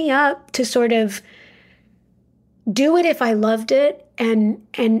freed me up to sort of do it if I loved it, and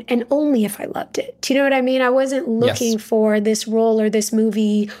only if I loved it. Do you know what I mean? I wasn't looking for this role or this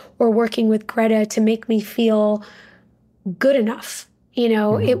movie or working with Greta to make me feel good enough.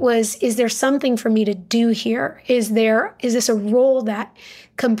 It was, is there something for me to do here? Is this a role that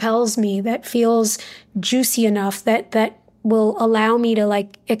compels me, that feels juicy enough, that will allow me to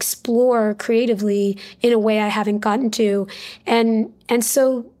like explore creatively in a way I haven't gotten to? And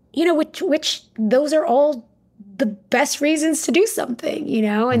so, which those are all the best reasons to do something,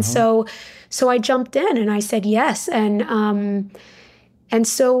 And so I jumped in and I said yes. And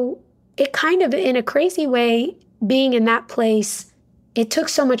so it kind of, in a crazy way, being in that place, it took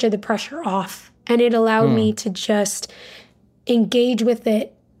so much of the pressure off, and it allowed me to just engage with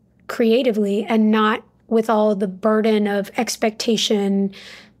it creatively and not with all the burden of expectation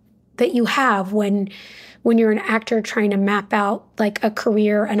that you have when you're an actor trying to map out like a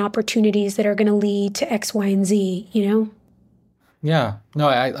career and opportunities that are going to lead to X, Y, and Z, Yeah. No,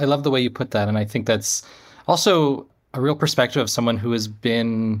 I love the way you put that. And I think that's also a real perspective of someone who has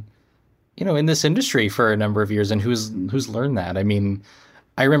been, in this industry for a number of years and who's learned that. I mean,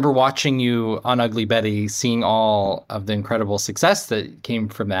 I remember watching you on Ugly Betty, seeing all of the incredible success that came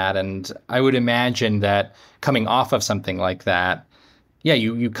from that. And I would imagine that coming off of something like that,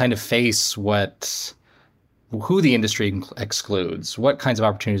 you kind of face who the industry excludes, what kinds of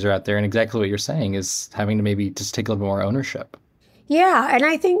opportunities are out there. And exactly what you're saying is having to maybe just take a little more ownership. Yeah. And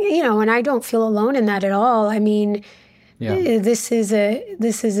I think, and I don't feel alone in that at all. I mean, this is a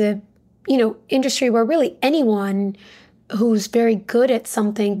industry where really anyone who's very good at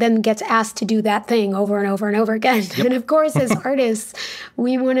something then gets asked to do that thing over and over and over again. Yep. And of course, as artists,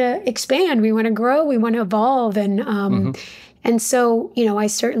 we want to expand, we want to grow, we want to evolve. And so, I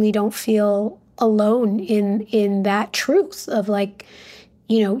certainly don't feel alone in that truth of like,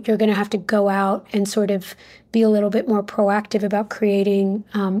 you're going to have to go out and sort of be a little bit more proactive about creating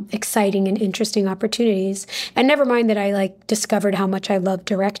exciting and interesting opportunities. And never mind that I like discovered how much I love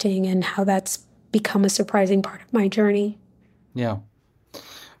directing and how that's become a surprising part of my journey. Yeah.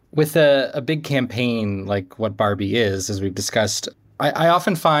 With a big campaign like what Barbie is, as we've discussed, I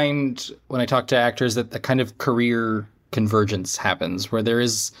often find when I talk to actors that the kind of career convergence happens where there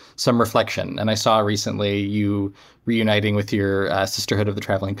is some reflection. And I saw recently you reuniting with your Sisterhood of the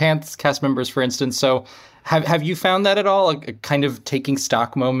Traveling Pants cast members, for instance. So have you found that at all? A kind of taking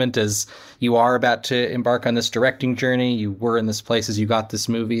stock moment as you are about to embark on this directing journey? You were in this place as you got this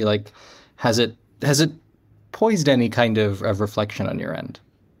movie. Like, has it poised any kind of reflection on your end?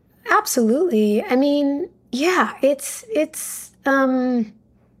 Absolutely. I mean, yeah, it's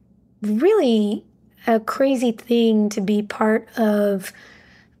really a crazy thing to be part of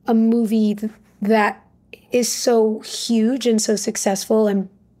a movie that is so huge and so successful and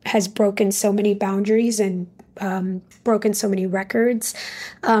has broken so many boundaries and broken so many records.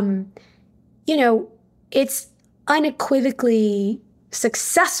 It's unequivocally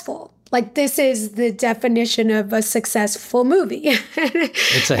successful. Like, this is the definition of a successful movie.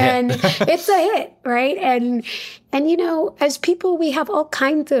 It's a hit. And it's a hit, right? And you know, as people, we have all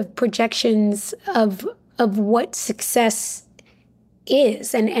kinds of projections of what success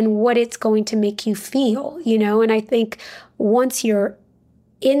is and what it's going to make you feel, you know? And I think once you're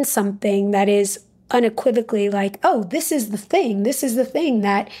in something that is unequivocally like, oh, this is the thing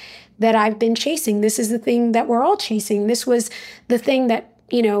that I've been chasing. This is the thing that we're all chasing. This was the thing that,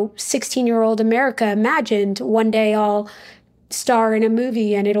 you know, 16-year-old America imagined. One day I'll star in a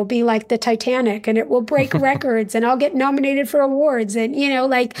movie and it'll be like the Titanic and it will break records and I'll get nominated for awards. And, you know,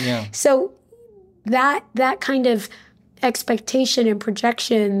 like, so that kind of expectation and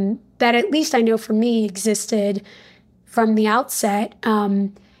projection that, at least I know for me, existed from the outset,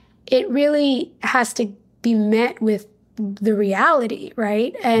 it really has to be met with the reality,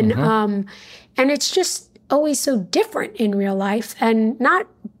 right? And and it's just always so different in real life, and not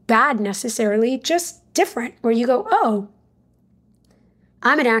bad necessarily, just different, where you go, oh,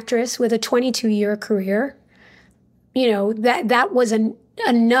 I'm an actress with a 22-year career. You know, that was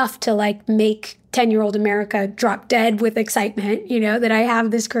enough to like make 10-year-old America drop dead with excitement, you know, that I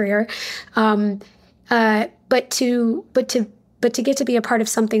have this career. But to get to be a part of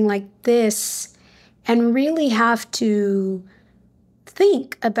something like this and really have to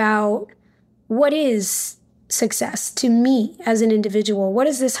think about what is success to me as an individual. What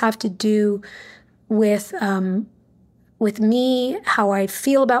does this have to do with me, how I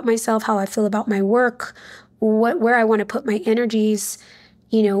feel about myself, how I feel about my work, where I want to put my energies,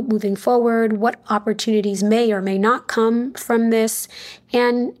 you know, moving forward, what opportunities may or may not come from this.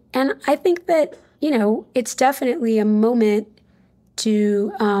 And I think that, you know, it's definitely a moment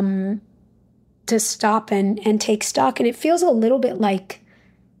to stop and take stock. And it feels a little bit like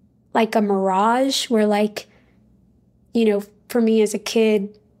a mirage, where, like, you know, for me as a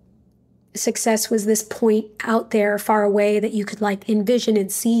kid, success was this point out there far away that you could like envision and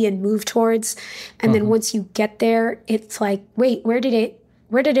see and move towards. And then once you get there, it's like, wait, where did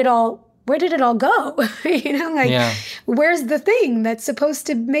it all go? You know, like, where's the thing that's supposed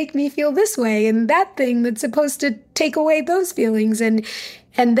to make me feel this way, and that thing that's supposed to take away those feelings, and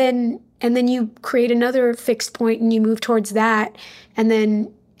then you create another fixed point and you move towards that, and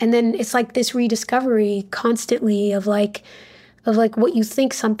then it's like this rediscovery constantly of what you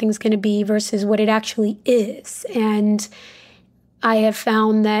think something's going to be versus what it actually is. And I have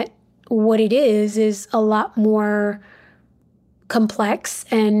found that what it is a lot more complex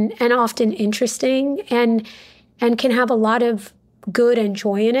and often interesting and can have a lot of good and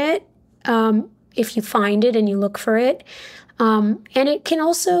joy in it if you find it and you look for it. And it can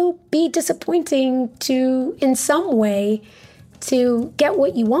also be disappointing in some way to get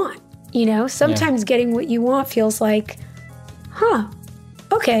what you want. You know, sometimes getting what you want feels like,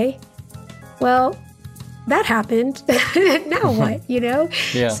 okay, well, that happened. Now what, you know?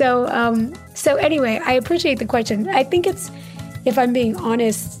 So anyway, I appreciate the question. I think it's, if I'm being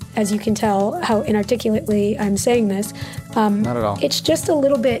honest, as you can tell how inarticulately I'm saying this, not at all. It's just a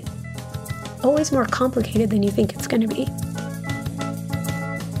little bit always more complicated than you think it's going to be.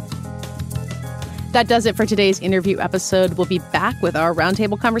 That does it for today's interview episode. We'll be back with our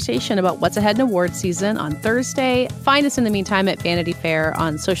roundtable conversation about what's ahead in awards season on Thursday. Find us in the meantime at Vanity Fair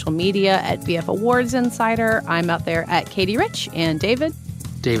on social media at VF Awards Insider. I'm out there at Katie Rich, and David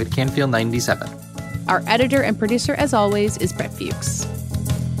Canfield 97. Our editor and producer, as always, is Brett Fuchs.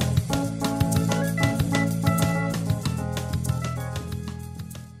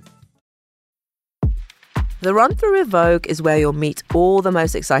 The Run Through with Vogue is where you'll meet all the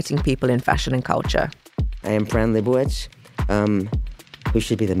most exciting people in fashion and culture. I am Fran Lebowitz, who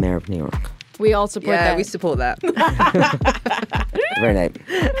should be the mayor of New York. We all support that. We support that. Very nice.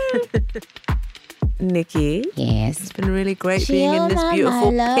 Nikki. Yes. It's been really great being in this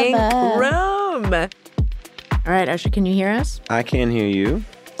beautiful pink room. All right, Usher, can you hear us? I can hear you.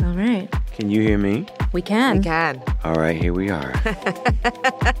 All right. Can you hear me? We can. We can. All right, here we are.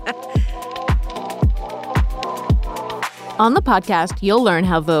 On the podcast, you'll learn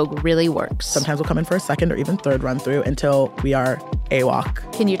how Vogue really works. Sometimes we'll come in for a second or even third run through until we are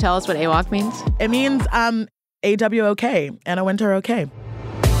AWOC. Can you tell us what AWOC means? It means AWOK, Anna Wintour OK.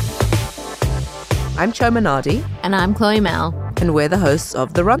 I'm Cho Minardi. And I'm Chloe Mel. And we're the hosts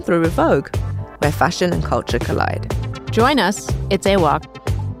of The Run Through with Vogue, where fashion and culture collide. Join us. It's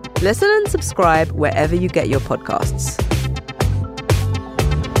AWOC. Listen and subscribe wherever you get your podcasts.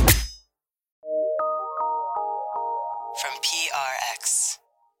 From PRX.